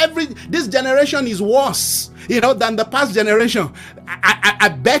 oh, this generation is worse, than the past generation. I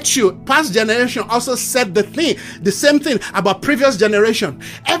bet you past generation also said the same thing about previous generation.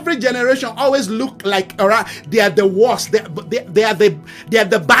 Every generation always look like, all right, they are the worst. They are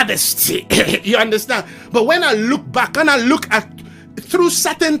the baddest. You understand? But when I look back, when I look at through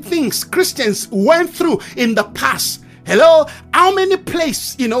certain things Christians went through in the past. Hello, how many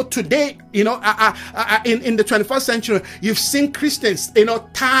places, today, in the 21st century, you've seen Christians,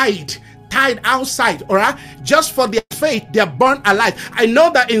 tied outside, all right, just for their faith, they're burned alive. I know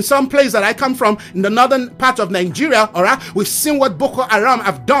that in some place that I come from, in the northern part of Nigeria, all right, we've seen what Boko Haram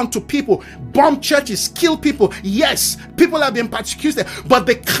have done to people, bomb churches, kill people. Yes, people have been persecuted, but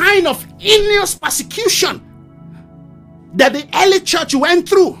the kind of heinous persecution that the early church went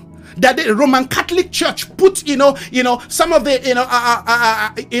through, that the Roman Catholic Church put, some of the,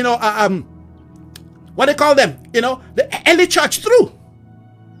 what they call them, the early church through.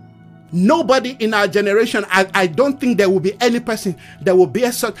 Nobody in our generation, I don't think there will be any person that will be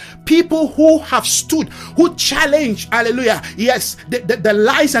such people who have stood, who challenge, hallelujah, yes, the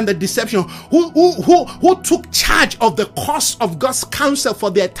lies and the deception, who took charge of the cause of God's counsel for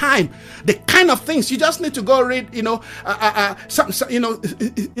their time. The kind of things you just need to go read,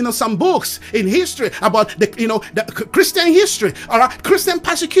 some books in history about the Christian history or Christian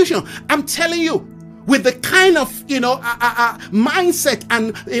persecution. I'm telling you, with the kind of mindset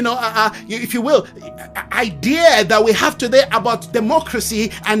and if you will, idea that we have today about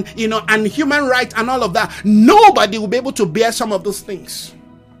democracy and and human rights and all of that, nobody will be able to bear some of those things.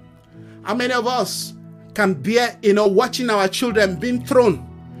 How many of us can bear watching our children being thrown,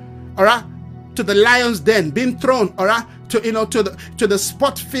 all right, to the lion's den, being thrown, all right, to the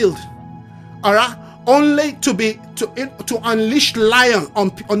sport field, all right, only to unleash lion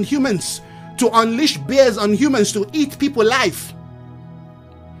on humans, to unleash bears on humans, to eat people alive.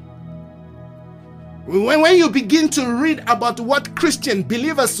 When you begin to read about what Christian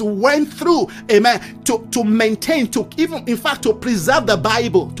believers went through, amen, to maintain, to even, in fact, to preserve the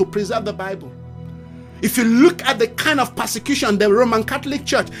Bible, If you look at the kind of persecution the Roman Catholic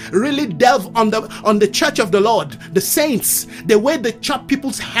Church really delved on the Church of the Lord, the saints, the way they chop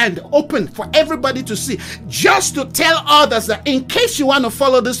people's hand open for everybody to see, just to tell others that in case you want to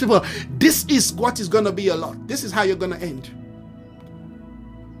follow these people, this is what is going to be your lot. This is how you're going to end.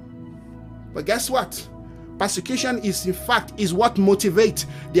 But guess what? Persecution is, in fact, is what motivates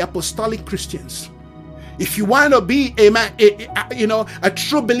the apostolic Christians. If you want to be a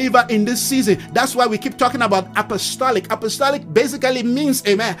true believer in this season, that's why we keep talking about apostolic. Apostolic basically means,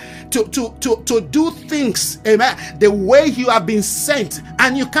 amen, to do things, amen, the way you have been sent.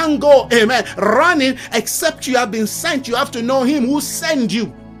 And you can't go, amen, running except you have been sent. You have to know him who sent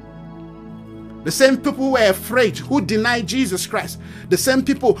you. The same people who were afraid, who denied Jesus Christ. The same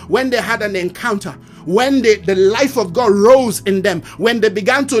people, when they had an encounter, when the life of God rose in them, when they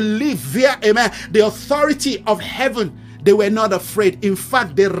began to live via, amen, the authority of heaven, they were not afraid. In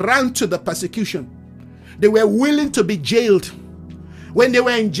fact, they ran to the persecution. They were willing to be jailed. When they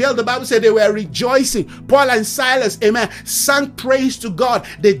were in jail, the Bible said they were rejoicing. Paul and Silas, amen, sang praise to God.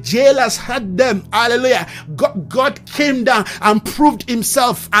 The jailers heard them, hallelujah. God came down and proved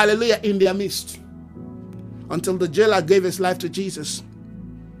himself, hallelujah, in their midst. Until the jailer gave his life to Jesus.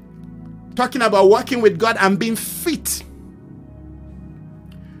 Talking about working with God and being fit.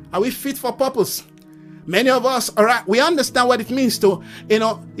 Are we fit for purpose? Many of us, all right, we understand what it means to,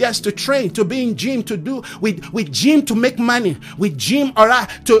 yes, to train, to be in gym, to do with gym to make money, with gym, all right,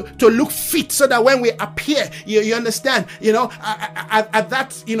 to look fit so that when we appear, you understand, at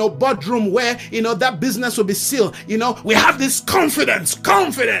that, boardroom where, that business will be sealed, we have this confidence.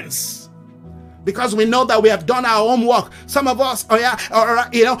 Because we know that we have done our homework. Some of us, we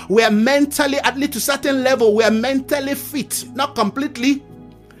are mentally, at least to a certain level, we are mentally fit, not completely.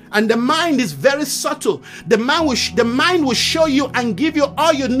 And the mind is very subtle. The mind will show you and give you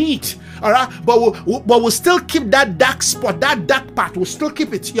all you need, all right? But we'll still keep that dark spot, that dark part. We'll still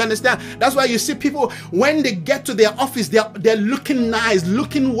keep it. You understand? That's why you see people, when they get to their office, they're looking nice,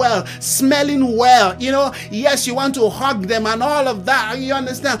 looking well, smelling well. Yes, you want to hug them and all of that. You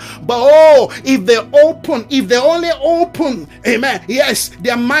understand? But if they only open, amen, yes,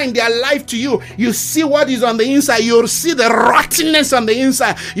 their mind, their life to you, you see what is on the inside. You'll see the rottenness on the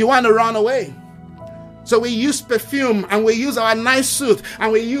inside. You want to run away. So we use perfume, and we use our nice suit,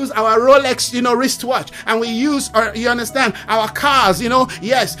 and we use our Rolex, wristwatch, and we use, you understand, our cars,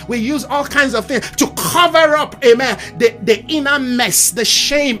 yes, we use all kinds of things to cover up, amen, the inner mess, the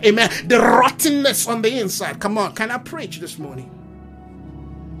shame, amen, the rottenness on the inside. Come on, can I preach this morning?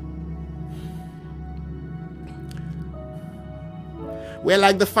 We're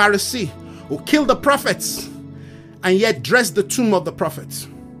like the Pharisee who killed the prophets and yet dressed the tomb of the prophets.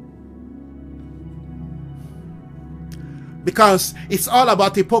 Because it's all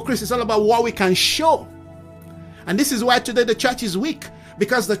about hypocrisy. It's all about what we can show. And this is why today the church is weak.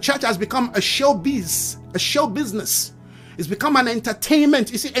 Because the church has become a show business. It's become an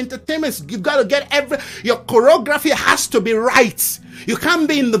entertainment. You see, entertainment, you've got to get your choreography has to be right. You can't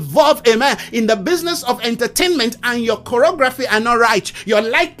be involved, amen, in the business of entertainment and your choreography are not right. Your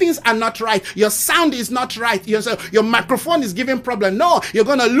lightings are not right. Your sound is not right. Your microphone is giving problem. No, you're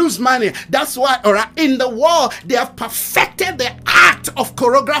going to lose money. That's why, all right, in the world, they have perfected the art of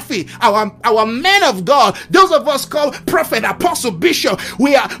choreography. Our men of God, those of us called prophet, apostle, bishop,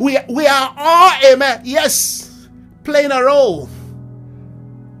 we are all, amen, yes, playing a role.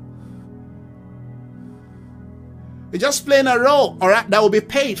 We're just playing a role, all right, that will be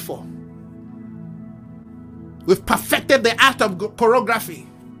paid for. We've perfected the art of choreography.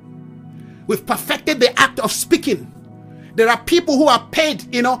 We've perfected the act of speaking. There are people who are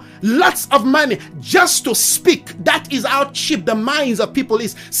paid, lots of money just to speak. That is how cheap the minds of people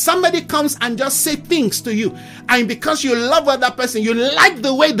is. Somebody comes and just say things to you, and because you love that person, you like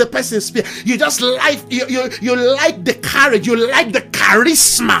the way the person speaks. You just like you like the courage. You like the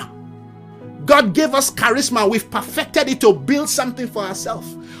charisma. God gave us charisma. We've perfected it to build something for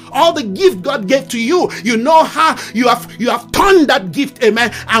ourselves. All the gift God gave to you, you know how you have turned that gift,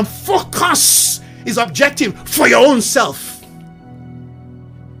 amen, and focus is objective for your own self.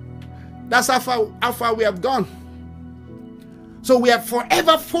 That's how far we have gone. So we are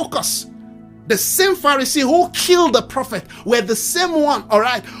forever focused. The same Pharisee who killed the prophet were the same one, all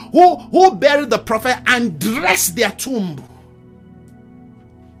right, who buried the prophet and dressed their tomb.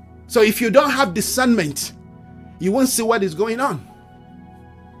 So if you don't have discernment, you won't see what is going on.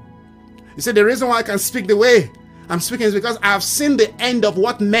 You see, the reason why I can speak the way I'm speaking is because I have seen the end of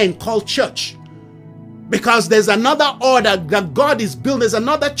what men call church. Because there's another order that God is building. There's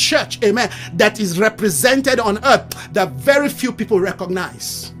another church, amen, that is represented on earth that very few people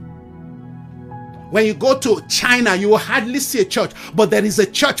recognize. When you go to China, you will hardly see a church, but there is a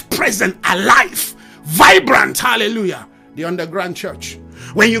church present, alive, vibrant, hallelujah, the underground church.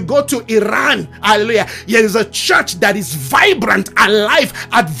 When you go to Iran, hallelujah, there is a church that is vibrant, alive,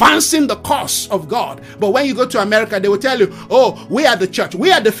 advancing the cause of God. But when you go to America, they will tell you, oh, we are the church.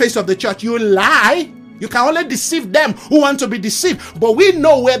 We are the face of the church. You lie. You can only deceive them who want to be deceived. But we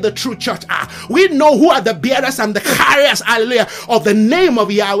know where the true church are. We know who are the bearers and the carriers, hallelujah, of the name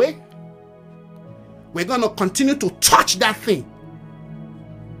of Yahweh. We're going to continue to touch that thing.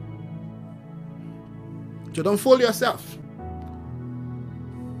 So don't fool yourself.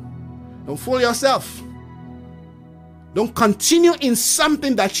 Don't fool yourself. Don't continue in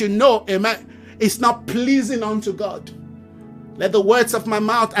something that you know, amen, is not pleasing unto God. Let the words of my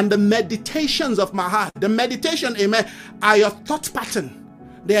mouth and the meditations of my heart, the meditation, amen, are your thought pattern.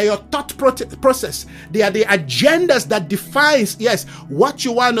 They are your thought process. They are the agendas that defines, yes, what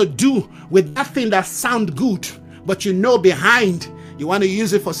you want to do with that thing that sounds good, but you know behind, you want to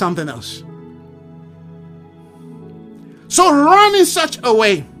use it for something else. So run in such a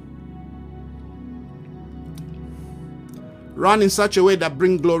way. Run in such a way that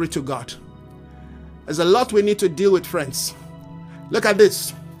brings glory to God. There's a lot we need to deal with, friends. Look at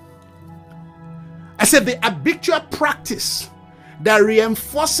this. I said the habitual practice that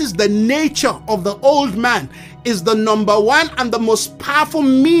reinforces the nature of the old man is the number one and the most powerful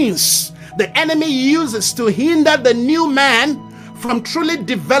means the enemy uses to hinder the new man from truly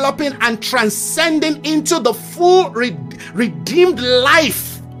developing and transcending into the full redeemed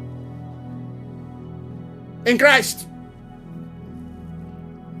life in Christ.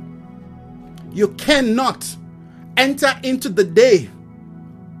 You cannot enter into the day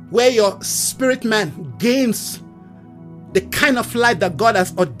where your spirit man gains the kind of light that God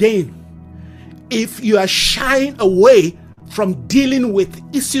has ordained if you are shying away from dealing with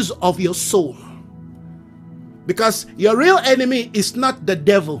issues of your soul. Because your real enemy is not the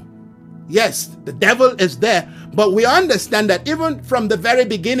devil. Yes, the devil is there, but we understand that even from the very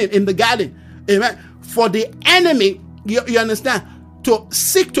beginning in the garden, amen, for the enemy, you understand, to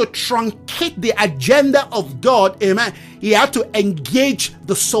seek to truncate the agenda of God, amen, he had to engage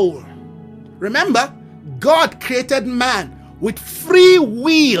the soul. Remember, God created man with free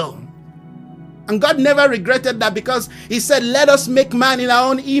will. And God never regretted that, because he said, let us make man in our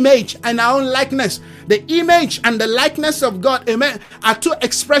own image and our own likeness. The image and the likeness of God, amen, are two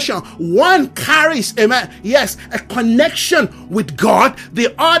expressions. One carries, amen, yes, a connection with God.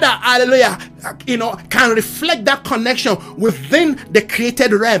 The other, hallelujah, can reflect that connection within the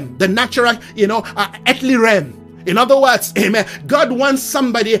created realm, the natural, earthly realm. In other words, amen, God wants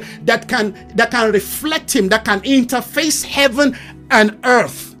somebody that can reflect him, that can interface heaven and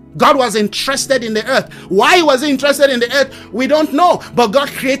earth. God was interested in the earth. Why he was interested in the earth, we don't know. But God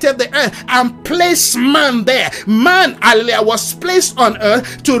created the earth and placed man there. Man, hallelujah, was placed on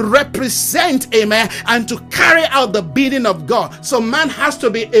earth to represent, amen, and to carry out the bidding of God. So man has to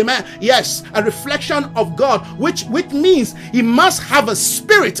be, amen, yes, a reflection of God, which means he must have a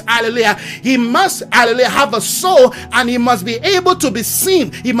spirit, hallelujah. He must, hallelujah, have a soul, and he must be able to be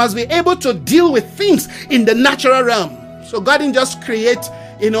seen. He must be able to deal with things in the natural realm. So God didn't just create,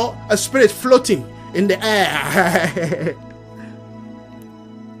 a spirit floating in the air.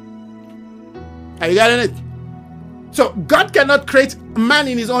 Are you getting it? So God cannot create man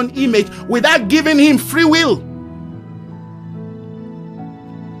in his own image without giving him free will.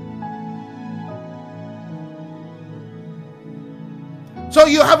 So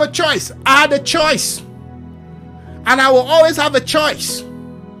you have a choice. I had a choice. And I will always have a choice.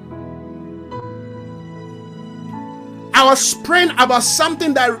 I was praying about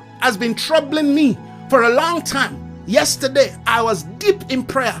something that has been troubling me for a long time. Yesterday, I was deep in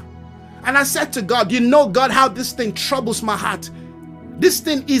prayer. And I said to God, God, how this thing troubles my heart. This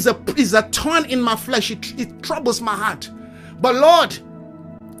thing is a thorn in my flesh. It troubles my heart. But Lord,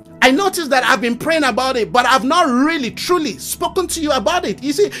 I noticed that I've been praying about it, but I've not really, truly spoken to you about it.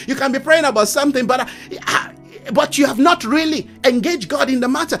 You see, you can be praying about something, but you have not really engaged God in the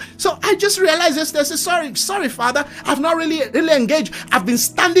matter. So I just realized yesterday, sorry, Father, I've not really engaged. I've been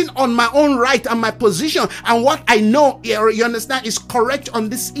standing on my own right and my position and what I know, you understand, is correct on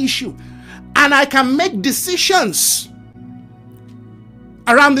this issue. And I can make decisions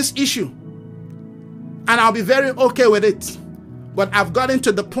around this issue. And I'll be very okay with it. But I've gotten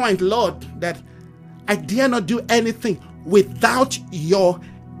to the point, Lord, that I dare not do anything without your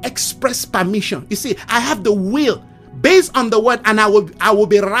express permission. You see, I have the will based on the word, and I will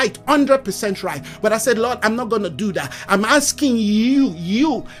be right, 100% right. But I said, Lord, I'm not going to do that. I'm asking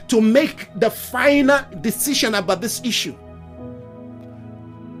you to make the final decision about this issue.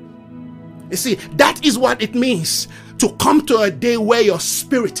 You see, that is what it means to come to a day where your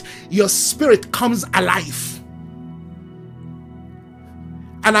spirit comes alive.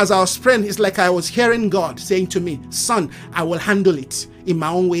 And as I was praying, it's like I was hearing God saying to me, son, I will handle it in my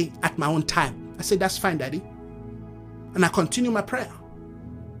own way at my own time. I said, that's fine, Daddy. And I continue my prayer.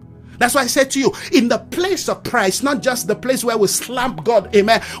 That's why I said to you, in the place of prayer, it's not just the place where we slap God,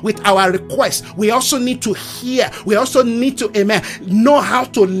 amen, with our requests. We also need to hear. We also need to, amen, know how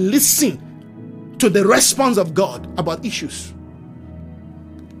to listen to the response of God about issues.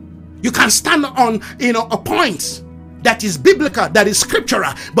 You can stand on, a point that is biblical, that is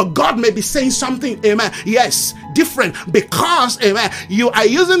scriptural, but God may be saying something, amen, yes, different, because, amen, you are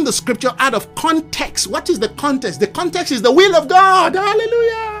using the scripture out of context. What is the context? The context is the will of God.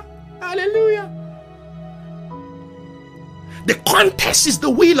 Hallelujah. Hallelujah. The context is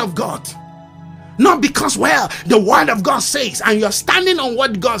the will of God. Not because, well, the word of God says, and you're standing on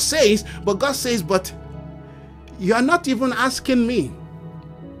what God says, but God says, but you are not even asking me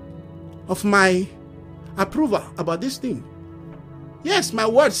of my approval about this thing. Yes, my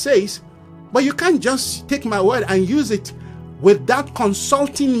word says, but you can't just take my word and use it without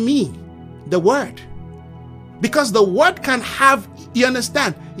consulting me, the word. Because the word can have, you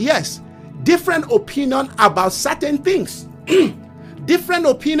understand, yes, different opinion about certain things. Different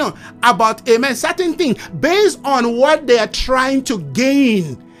opinion about, amen, certain things based on what they are trying to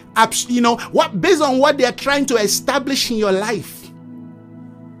gain, based on what they are trying to establish in your life.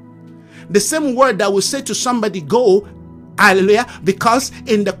 The same word that will say to somebody, go, hallelujah, because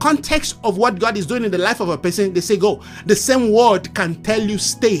in the context of what God is doing in the life of a person, they say go. The same word can tell you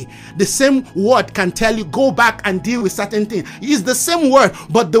stay. The same word can tell you go back and deal with certain things. It's the same word,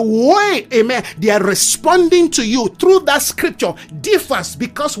 but the way, amen, they are responding to you through that scripture differs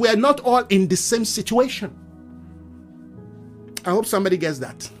because we are not all in the same situation. I hope somebody gets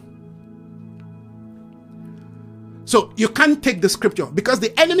that. So you can't take the scripture because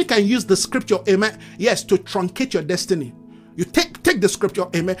the enemy can use the scripture, amen, yes, to truncate your destiny. You take the scripture,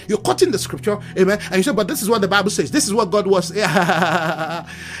 amen, you're quoting the scripture, amen, and you say, but this is what the Bible says. This is what God was.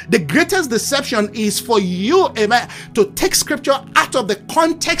 The greatest deception is for you, amen, to take scripture out of the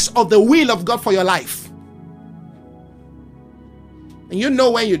context of the will of God for your life. And you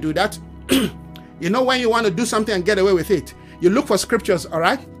know when you do that, you know when you want to do something and get away with it, you look for scriptures, all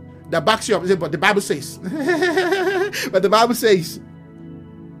right, that backs you up. But the Bible says. But the Bible says.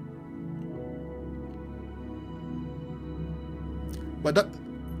 But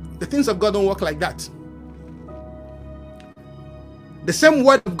the things of God don't work like that. The same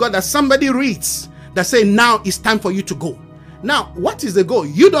word of God that somebody reads that say now it's time for you to go. Now, what is the goal?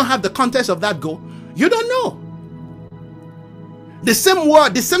 You don't have the context of that goal. You don't know. The same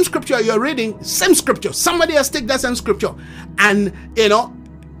word, the same scripture you're reading, same scripture. Somebody else take that same scripture, and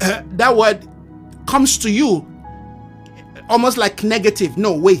that word comes to you almost like negative.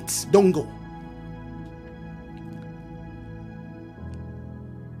 No, wait, don't go.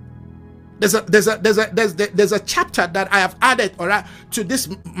 There's a chapter that I have added, all right, to this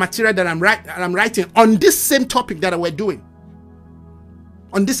material that I'm writing on this same topic that we're doing.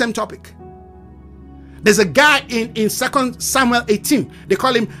 On this same topic. There's a guy in 2 Samuel 18. They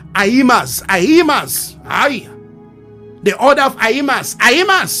call him Ahimaaz. The order of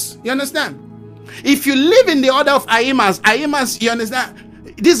Ahimaaz. You understand? If you live in the order of Ahimaaz, you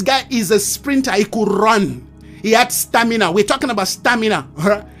understand? This guy is a sprinter. He could run. He had stamina. We're talking about stamina.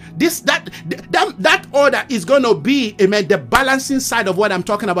 Right? That order is going to be the balancing side of what I'm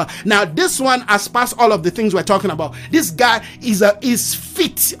talking about. Now, this one has passed all of the things we're talking about. This guy is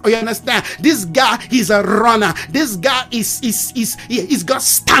fit. You understand? This guy is a runner. This guy he's got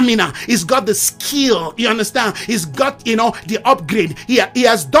stamina. He's got the skill. You understand? He's got the upgrade. He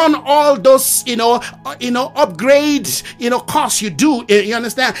has done all those upgrade course you do. You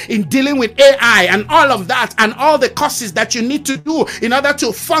understand? In dealing with AI and all of that, and all the courses that you need to do in order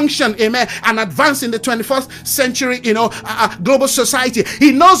to function, amen, and advance in the 21st century, global society.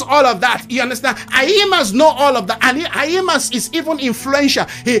 He knows all of that. You understand? Ahimaaz know all of that, and Ahimaaz is even influential.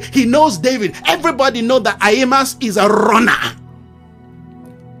 He knows David. Everybody know that Ahimaaz is a runner.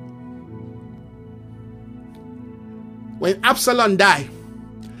 When Absalom died,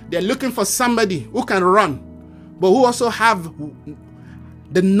 they're looking for somebody who can run, but who also have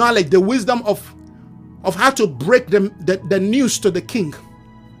the knowledge, the wisdom of how to break the news to the king.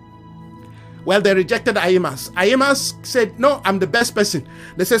 Well, they rejected Ahimaaz. Ahimaaz said, no, I'm the best person.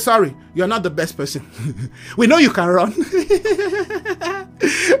 They said, sorry, you're not the best person. We know you can run.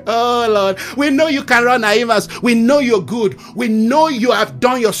 Oh, Lord. We know you can run, Ahimaaz. We know you're good. We know you have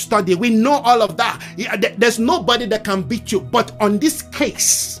done your study. We know all of that. There's nobody that can beat you. But on this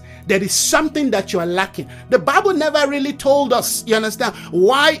case, there is something that you are lacking. The Bible never really told us, you understand,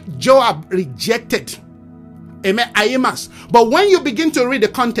 why Joab rejected Ahimaaz. But when you begin to read the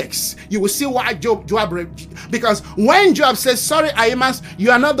context, you will see why Joab, because when Joab says, sorry, Ahimaaz, you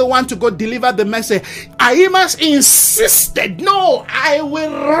are not the one to go deliver the message, Ahimaaz insisted, no, I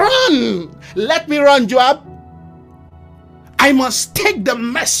will run. Let me run, Joab. I must take the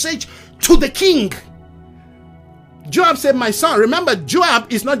message to the king. Joab said, my son, remember,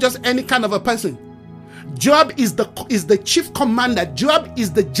 Joab is not just any kind of a person. Joab is the chief commander. Joab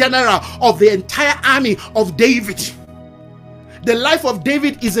is the general of the entire army of David. The life of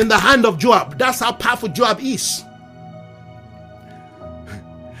David is in the hand of Joab. That's how powerful Joab is.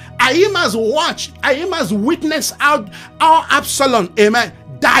 Ahimaaz witnessed how Absalom, amen,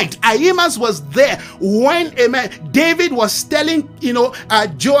 died. Ahimaaz was there when, amen, David was telling,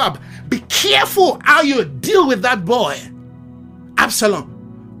 Joab, be careful how you deal with that boy, Absalom.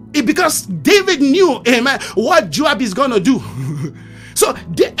 Because David knew, amen, what Joab is going to do. So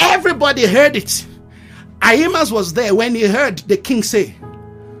everybody heard it. Ahimaaz was there when he heard the king say,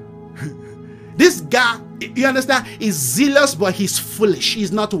 this guy, you understand, is zealous, but he's foolish.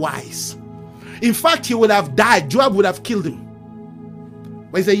 He's not wise. In fact, he would have died. Joab would have killed him.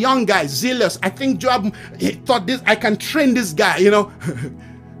 But he's a young guy, zealous. I think Joab, he thought, I can train this guy,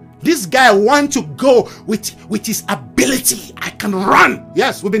 This guy wants to go with his ability. I can run.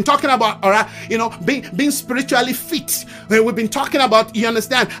 Yes, we've been talking about, all right, being spiritually fit. We've been talking about, you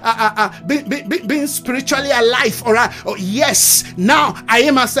understand, being spiritually alive, all right. Oh, yes, now I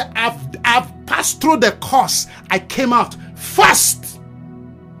am myself. I've passed through the course. I came out first.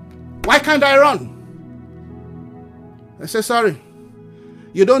 Why can't I run? I say, sorry,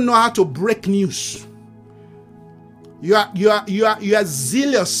 you don't know how to break news. You are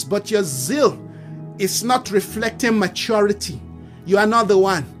zealous, but your zeal is not reflecting maturity. You are not the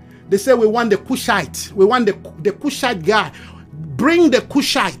one. They say we want the Cushite. We want the Cushite guy. Bring the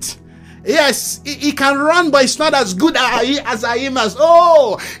Cushite. Yes, he can run, but it's not as good as Ahimaaz.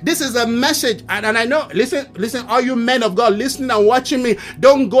 Oh, this is a message. And I know, listen, all you men of God listening and watching me,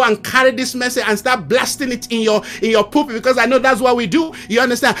 don't go and carry this message and start blasting it in your pulpit, because I know that's what we do. You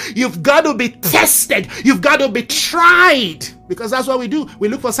understand? You've got to be tested. You've got to be tried, because that's what we do. We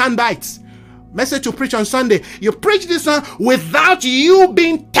look for sound bites. Message to preach on Sunday. You preach this one without you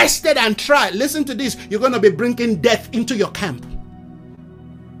being tested and tried. Listen to this. You're going to be bringing death into your camp.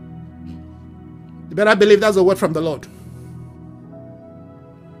 You better believe that's a word from the Lord.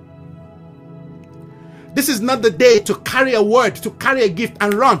 This is not the day to carry a word, to carry a gift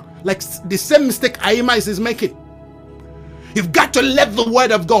and run. Like the same mistake Ahimaaz is making. You've got to let the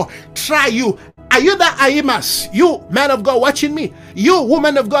word of God try you. Are you that Ahimaaz? You man of God watching me. You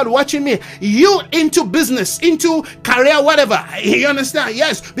woman of God watching me. You into business, into career, whatever. You understand?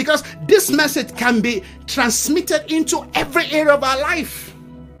 Yes, because this message can be transmitted into every area of our life.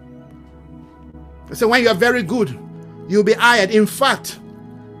 So when you're very good, you'll be hired. In fact,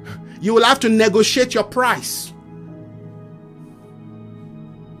 you will have to negotiate your price.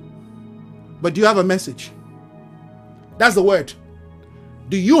 But do you have a message? That's the word.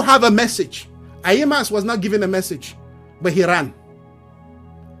 Do you have a message? Ahimaaz was not given a message, but he ran.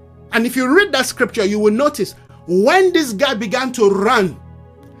 And if you read that scripture, you will notice when this guy began to run,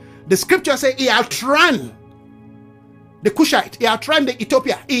 the scripture says he outran the Cushite, he outran the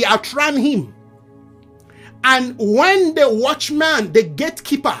Ethiopia, he outran him. And when the watchman, the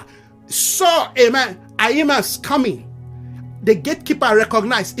gatekeeper, saw Ahimaaz coming, the gatekeeper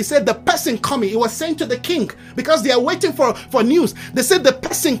recognized. He said, the person coming, he was saying to the king, because they are waiting for news. They said the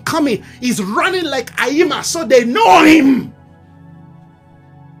person coming is running like Ahimaaz, so they know him.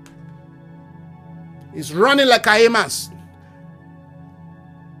 He's running like Ahimaaz.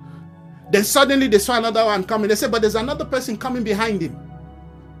 Then suddenly they saw another one coming. They said, but there's another person coming behind him.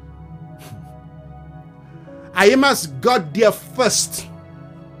 Ahimaaz got there first.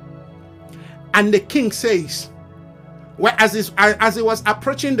 And the king says, well, as he was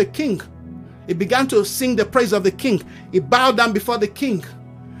approaching the king, he began to sing the praise of the king. He bowed down before the king.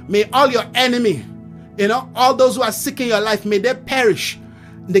 May all your enemy, all those who are seeking your life, may they perish.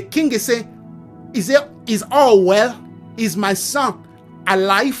 The king is saying, is all well? Is my son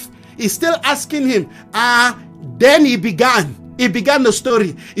alive? He's still asking him. Then he began the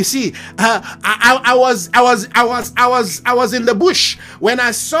story. You see, I was in the bush when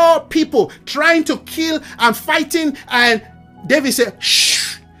I saw people trying to kill and fighting, and David said,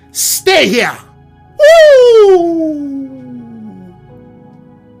 shh, stay here. Woo!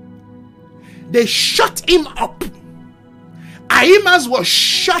 They shut him up. Ahimaaz was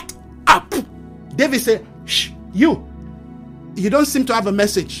shut up. David said, shh, you don't seem to have a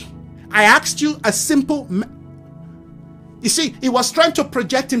message. I asked you a simple You see, he was trying to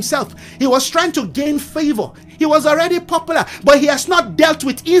project himself. He was trying to gain favor. He was already popular, but he has not dealt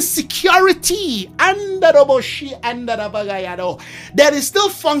with insecurity. There is still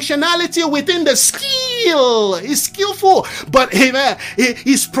functionality within the skill. He's skillful, but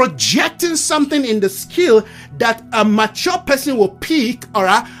he's projecting something in the skill that a mature person will pick,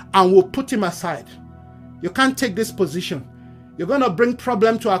 and will put him aside. You can't take this position. You're going to bring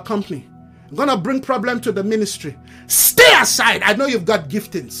problem to our company. You're going to bring problem to the ministry. Stay aside. I know you've got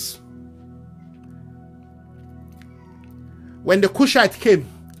giftings. When the Cushite came,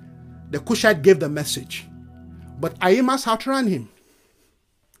 the Cushite gave the message. But Ahimaaz outran him.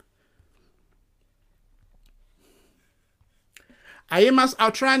 Ahimaaz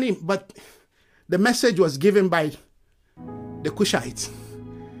outran him, but the message was given by the Cushite.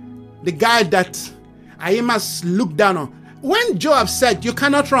 The guy that Ahimaaz looked down on. When Joab said, you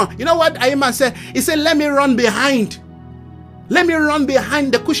cannot run, you know what Ahimaaz said? He said, let me run behind. Let me run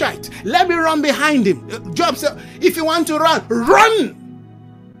behind the Cushite. Let me run behind him. Joab said, if you want to run, run.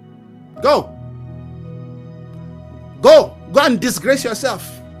 Go. Go and disgrace yourself.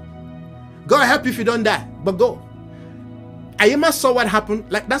 God help you if you don't die, but go. Ahimaaz saw what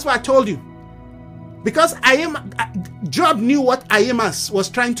happened. Like, that's what I told you. Because Joab knew what Ahimaaz was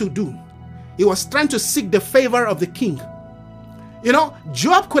trying to do. He was trying to seek the favor of the king. You know,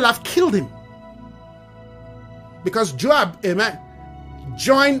 Joab could have killed him. Because Joab,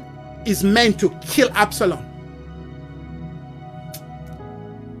 joined his men to kill Absalom.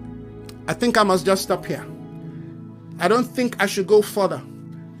 I think I must just stop here. I don't think I should go further.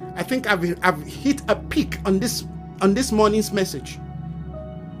 I think I've hit a peak on this morning's message.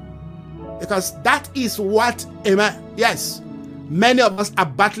 Because that is what, yes, many of us are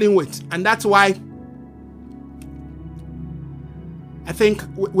battling with. And that's why I think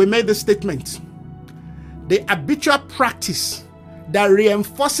we made the statement. The habitual practice that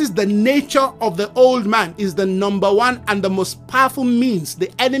reinforces the nature of the old man is the number one and the most powerful means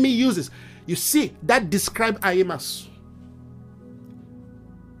the enemy uses. You see, that describes Ahimaaz.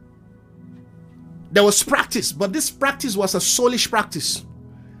 There was practice, but this practice was a soulish practice.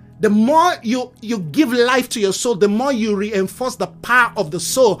 The more you give life to your soul, the more you reinforce the power of the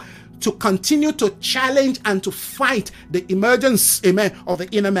soul to continue to challenge and to fight the emergence, of the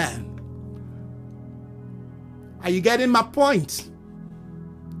inner man. Are you getting my point?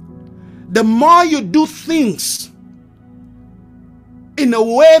 The more you do things in a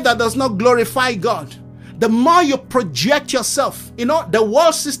way that does not glorify God, the more you project yourself. You know, the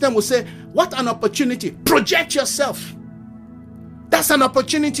world system will say, what an opportunity. Project yourself. That's an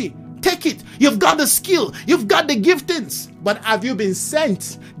opportunity. Take it. You've got the skill. You've got the giftings. But have you been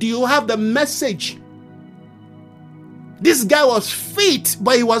sent? Do you have the message? This guy was fit,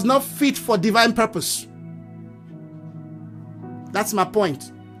 but he was not fit for divine purpose. That's my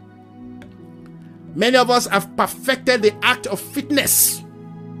point. Many of us have perfected the act of fitness.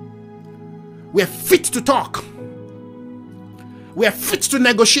 We are fit to talk. We are fit to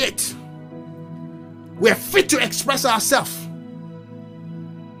negotiate. We are fit to express ourselves.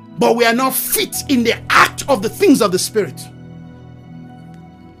 But we are not fit in the act of the things of the Spirit.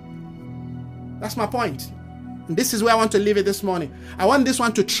 That's my point. And this is where I want to leave it this morning. I want this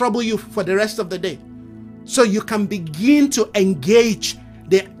one to trouble you for the rest of the day, so you can begin to engage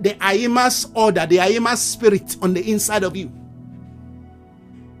the Aimas order, the Aimas spirit on the inside of you.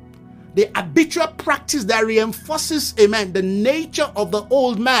 The habitual practice that reinforces, amen, the nature of the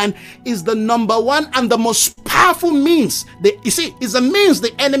old man is the number one and the most powerful means. You see, it's a means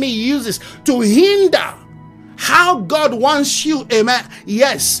the enemy uses to hinder how God wants you, amen,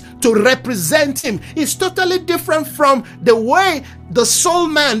 yes, to represent him. It's totally different from the way the soul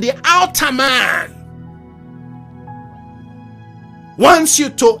man, the outer man, wants you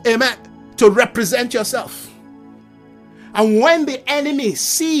to, amen, to represent yourself. And when the enemy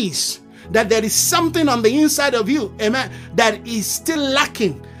sees that there is something on the inside of you, amen, that is still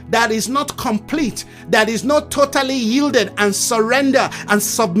lacking, that is not complete, that is not totally yielded and surrender and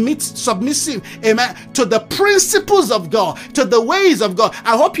submissive, amen, to the principles of God, to the ways of God.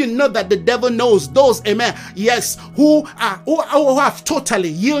 I hope you know that the devil knows those, amen, yes, who have totally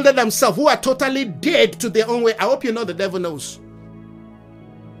yielded themselves, who are totally dead to their own way. I hope you know the devil knows.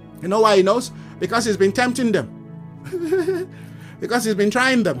 You know why he knows? Because he's been tempting them. Because he's been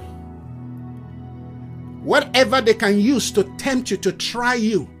trying them. Whatever they can use to tempt you, to try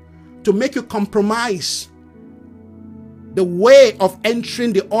you, to make you compromise the way of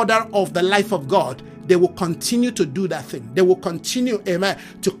entering the order of the life of God, they will continue to do that thing. They will continue, amen,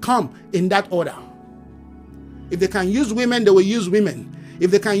 to come in that order. If they can use women, they will use women. If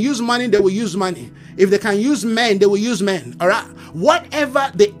they can use money, they will use money. If they can use men, they will use men. All right?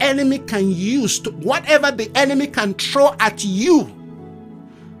 Whatever the enemy can use, whatever the enemy can throw at you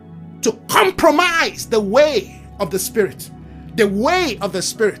to compromise the way of the Spirit, the way of the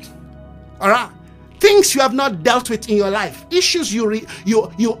Spirit. All right? Things you have not dealt with in your life, issues you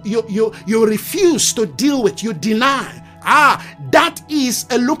refuse to deal with, you deny. That is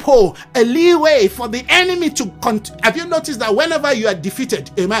a loophole, a leeway for the enemy to have you noticed that whenever you are defeated,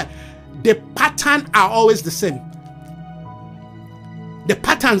 amen, the pattern are always the same. The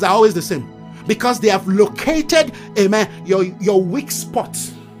patterns are always the same because they have located, amen, your weak spot.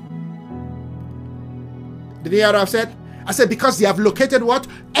 Did you hear what I've said? I said because they have located what?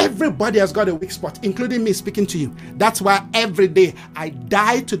 Everybody has got a weak spot, including me speaking to you. That's why every day I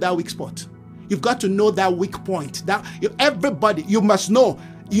die to that weak spot. You've got to know that weak point. Everybody, you must know.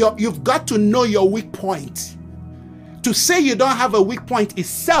 You've got to know your weak point. To say you don't have a weak point is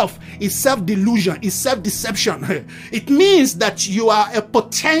self-delusion, is self-deception. It means that you are a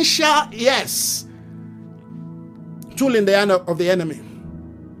potential, yes, tool in the hand of the enemy.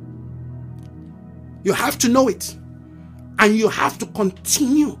 You have to know it. And you have to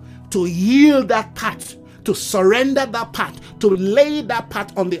continue to yield that part, to surrender that part, to lay that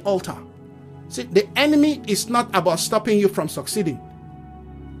part on the altar. See, the enemy is not about stopping you from succeeding.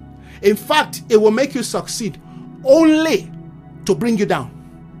 In fact, it will make you succeed only to bring you down.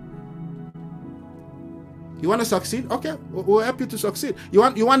 You want to succeed? Okay, we'll help you to succeed. You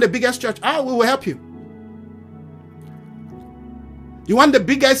want the biggest church? We will help you. You want the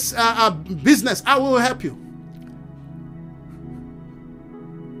biggest business? We will help you.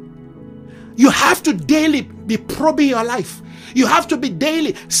 You have to daily be probing your life. You have to be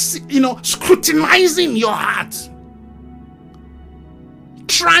daily, scrutinizing your heart.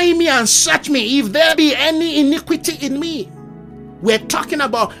 Try me and search me if there be any iniquity in me. We're talking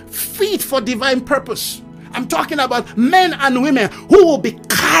about fit for divine purpose. I'm talking about men and women who will be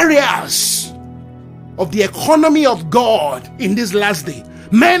carriers of the economy of God in this last day.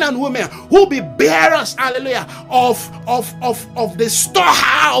 Men and women who will be bearers, hallelujah, of the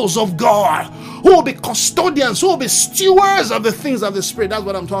storehouse of God, who will be custodians, who will be stewards of the things of the Spirit. That's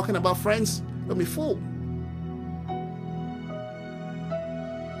what I'm talking about, friends. Don't be fooled.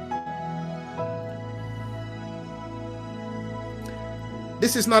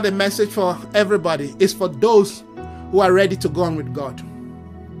 This is not a message for everybody. It's for those who are ready to go on with God.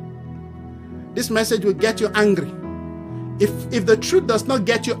 This message will get you angry. If the truth does not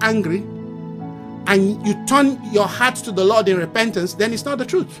get you angry, and you turn your heart to the Lord in repentance, then it's not the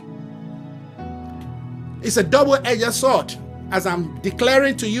truth. It's a double-edged sword. As I'm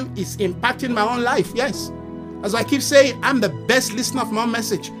declaring to you, it's impacting my own life. Yes. As I keep saying, I'm the best listener of my own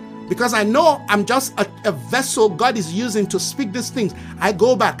message, because I know I'm just a vessel God is using to speak these things. I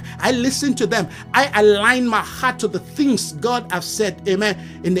go back, I listen to them, I align my heart to the things God has said, amen,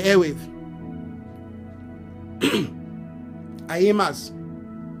 in the airwave. Ahimaaz,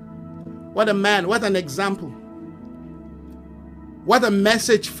 what a man, what an example. What a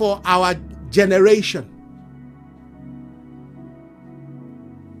message for our generation.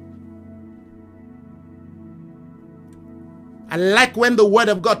 I like when the word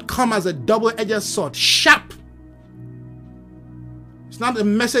of God comes as a double-edged sword, sharp. It's not a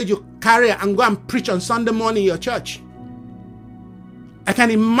message you carry and go and preach on Sunday morning in your church. I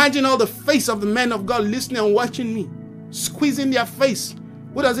can imagine all the face of the men of God listening and watching me, squeezing their face.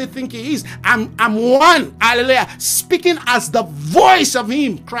 Who does he think he is? I'm one, hallelujah, speaking as the voice of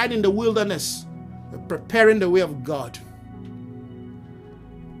him cried in the wilderness, preparing the way of God.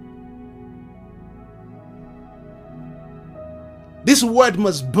 This word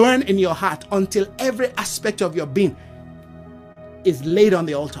must burn in your heart until every aspect of your being is laid on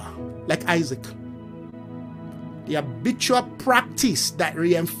the altar, like Isaac. The habitual practice that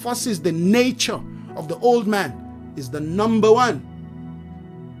reinforces the nature of the old man is the number one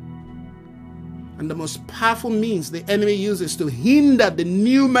and the most powerful means the enemy uses to hinder the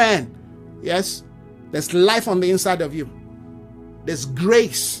new man. Yes, there's life on the inside of you. There's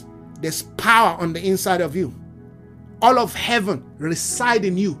grace. There's power on the inside of you. All of heaven reside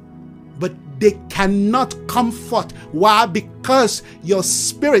in you, but they cannot come forth. Why? Because your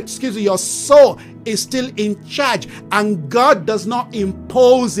spirit, your soul is still in charge, and God does not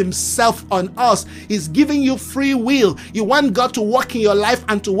impose himself on us. He's giving you free will. You want God to work in your life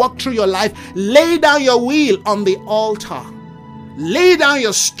and to walk through your life. Lay down your will on the altar. Lay down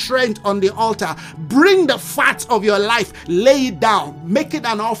your strength on the altar. Bring the fat of your life. Lay it down. Make it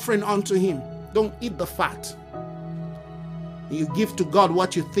an offering unto him. Don't eat the fat. You give to God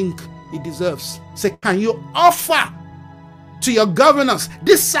what you think he deserves. Say, can you offer to your governors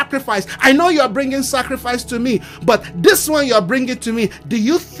this sacrifice? I know you're bringing sacrifice to me, but this one you're bringing to me, do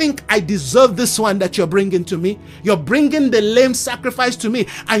you think I deserve this one that you're bringing to me? You're bringing the lame sacrifice to me,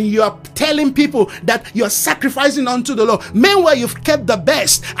 and you're telling people that you're sacrificing unto the Lord. Meanwhile, you've kept the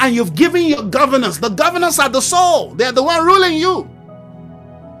best and you've given your governors. The governors are the soul. They're the one ruling you.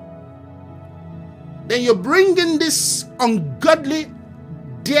 Then you're bringing this ungodly,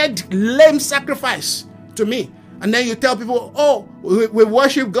 dead, lame sacrifice to me. And then you tell people, oh, we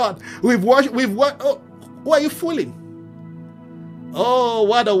worship God. Oh, who are you fooling? Oh,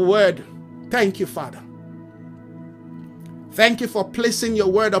 what a word. Thank you, Father. Thank you for placing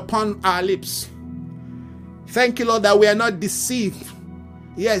your word upon our lips. Thank you, Lord, that we are not deceived.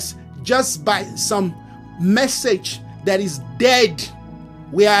 Yes, just by some message that is dead,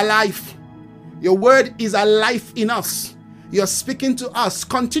 we are alive. Your word is alive in us. You're speaking to us.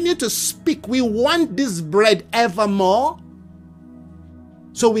 Continue to speak. We want this bread evermore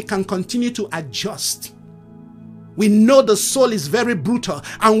so we can continue to adjust. We know the soul is very brutal,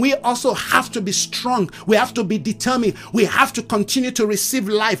 and we also have to be strong. We have to be determined. We have to continue to receive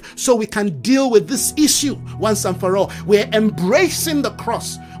life so we can deal with this issue once and for all. We're embracing the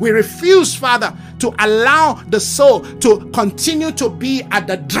cross. We refuse, Father, to allow the soul to continue to be at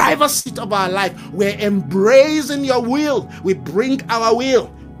the driver's seat of our life. We're embracing your will. We bring our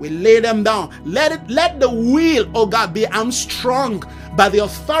will. We lay them down. Let the will, oh God, be strong by the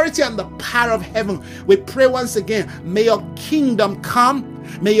authority and the power of heaven. We pray once again, may your kingdom come.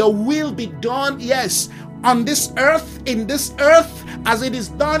 May your will be done, yes, on this earth, in this earth, as it is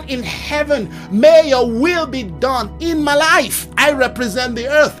done in heaven. May your will be done in my life. I represent the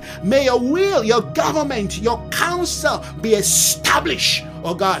earth. May your will, your government, your counsel be established,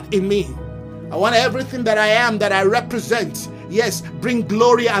 oh God, in me. I want everything that I am, that I represent, yes, bring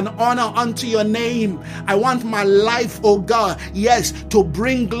glory and honor unto your name. I want my life, oh God, yes, to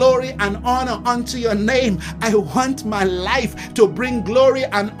bring glory and honor unto your name. I want my life to bring glory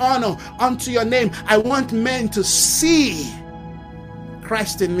and honor unto your name. I want men to see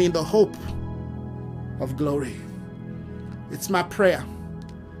Christ in me, the hope of glory. It's my prayer.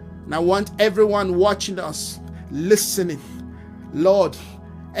 And I want everyone watching us, listening, Lord,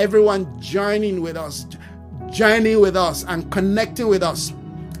 everyone joining with us and connecting with us.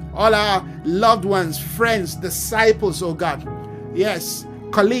 All our loved ones, friends, disciples, oh God. Yes,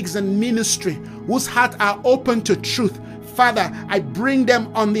 colleagues in ministry whose hearts are open to truth. Father, I bring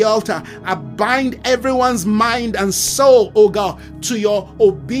them on the altar. I bind everyone's mind and soul, oh God, to your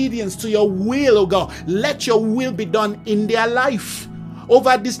obedience, to your will, oh God. Let your will be done in their life.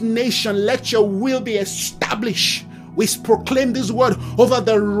 Over this nation, let your will be established. We proclaim this word over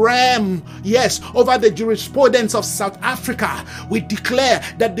the realm, yes, over the jurisprudence of South Africa. We declare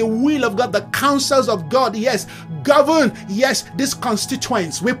that the will of God, the counsels of God, yes, govern, yes, these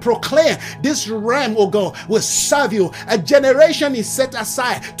constituents. We proclaim this realm, oh God, will serve you. A generation is set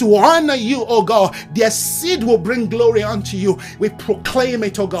aside to honor you, oh God. Their seed will bring glory unto you. We proclaim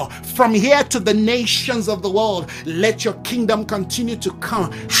it, oh God, from here to the nations of the world. Let your kingdom continue to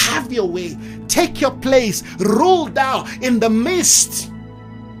come. Have your way. Take your place. Rule down in the midst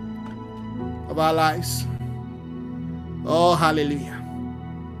of our lives. Oh, hallelujah.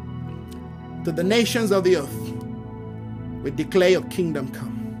 To the nations of the earth, we declare your kingdom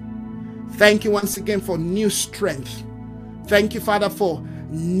come. Thank you once again for new strength. Thank you, Father, for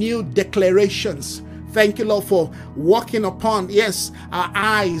new declarations. Thank you, Lord, for walking upon, yes, our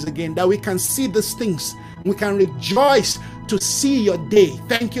eyes again, that we can see these things. We can rejoice to see your day.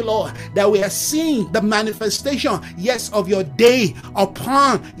 Thank you, Lord, that we are seeing the manifestation, yes, of your day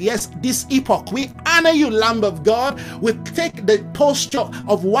upon, yes, this epoch. We honor you, Lamb of God. We take the posture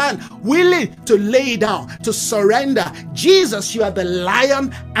of one willing to lay down, to surrender. Jesus, you are the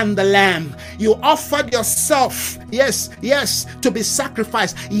Lion and the Lamb. You offered yourself, yes, to be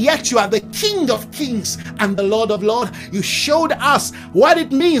sacrificed, yet you are the King of Kings and the Lord of Lords. You showed us what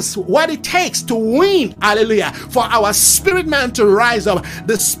it means, what it takes to win, hallelujah, for our spirit man to rise up.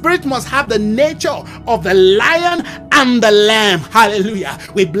 The spirit must have the nature of the Lion and the Lamb. Hallelujah.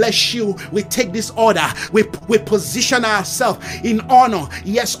 We bless you. We take this order. We position ourselves in honor,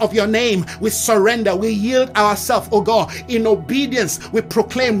 yes, of your name. We surrender. We yield ourselves, oh God, in obedience. We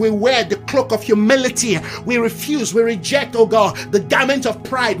proclaim. We wear the cloak of humility. We refuse. We reject, oh God, the garment of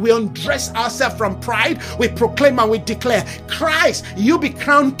pride. We undress ourselves from pride. We proclaim and we declare, Christ, you be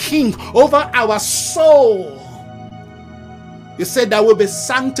crowned King over our soul. You said that we'll be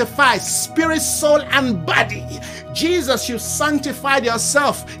sanctified, spirit, soul, and body. Jesus, you sanctified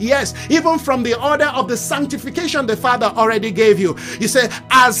yourself. Yes, even from the order of the sanctification the Father already gave you. You said,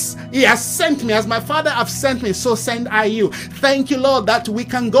 as he has sent me, as my Father have sent me, so send I you. Thank you, Lord, that we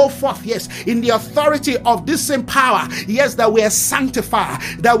can go forth, yes, in the authority of this same power. Yes, that we are sanctified,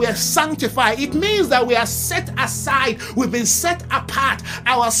 It means that we are set aside. We've been set apart.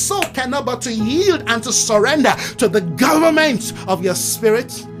 Our soul cannot but to yield and to surrender to the government of your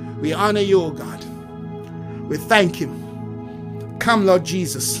Spirit. We honor you, O God. We thank you. Come, Lord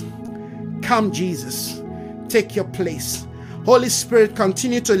Jesus. Come, Jesus. Take your place. Holy Spirit,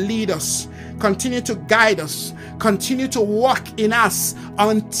 continue to lead us. Continue to guide us. Continue to walk in us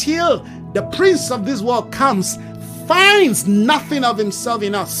until the prince of this world comes, finds nothing of himself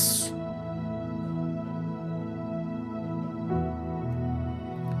in us.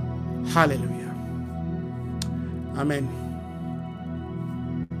 Hallelujah. Amen.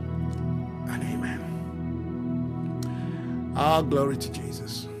 Oh, glory to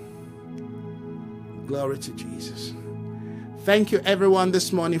Jesus. Glory to Jesus. Thank you, everyone,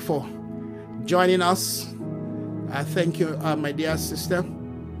 this morning for joining us. I thank you, my dear sister.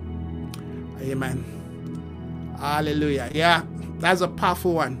 Amen. Hallelujah. Yeah, that's a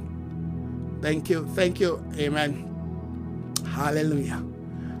powerful one. Thank you. Thank you. Amen. Hallelujah.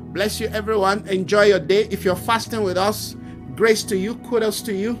 Bless you, everyone. Enjoy your day. If you're fasting with us, grace to you. Kudos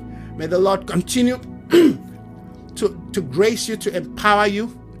to you. May the Lord continue to grace you, to empower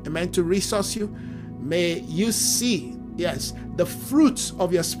you, amen, to resource you. May you see, yes, the fruits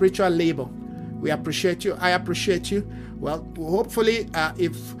of your spiritual labor. We appreciate you. I appreciate you. Well, hopefully,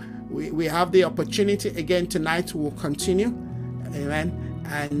 if we have the opportunity again tonight, we'll continue, amen.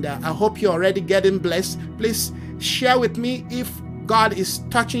 And I hope you're already getting blessed. Please share with me if God is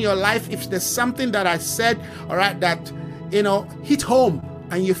touching your life. If there's something that I said, all right, that, hit home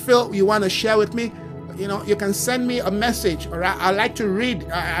and you feel you want to share with me, you can send me a message, or I like to read.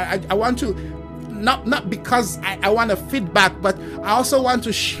 I want to, not because I want a feedback, but I also want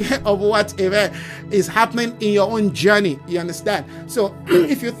to share of what is happening in your own journey. You understand? So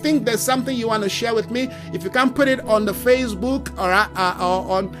if you think there's something you want to share with me, if you can put it on the Facebook or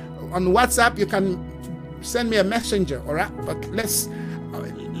on WhatsApp, you can send me a messenger. All right, but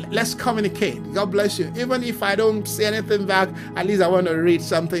let's communicate. God bless you. Even if I don't say anything back, at least I want to read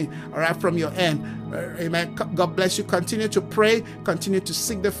something, all right, from your end. Amen. God bless you. Continue to pray. Continue to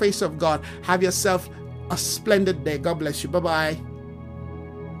seek the face of God. Have yourself a splendid day. God bless you. Bye-bye.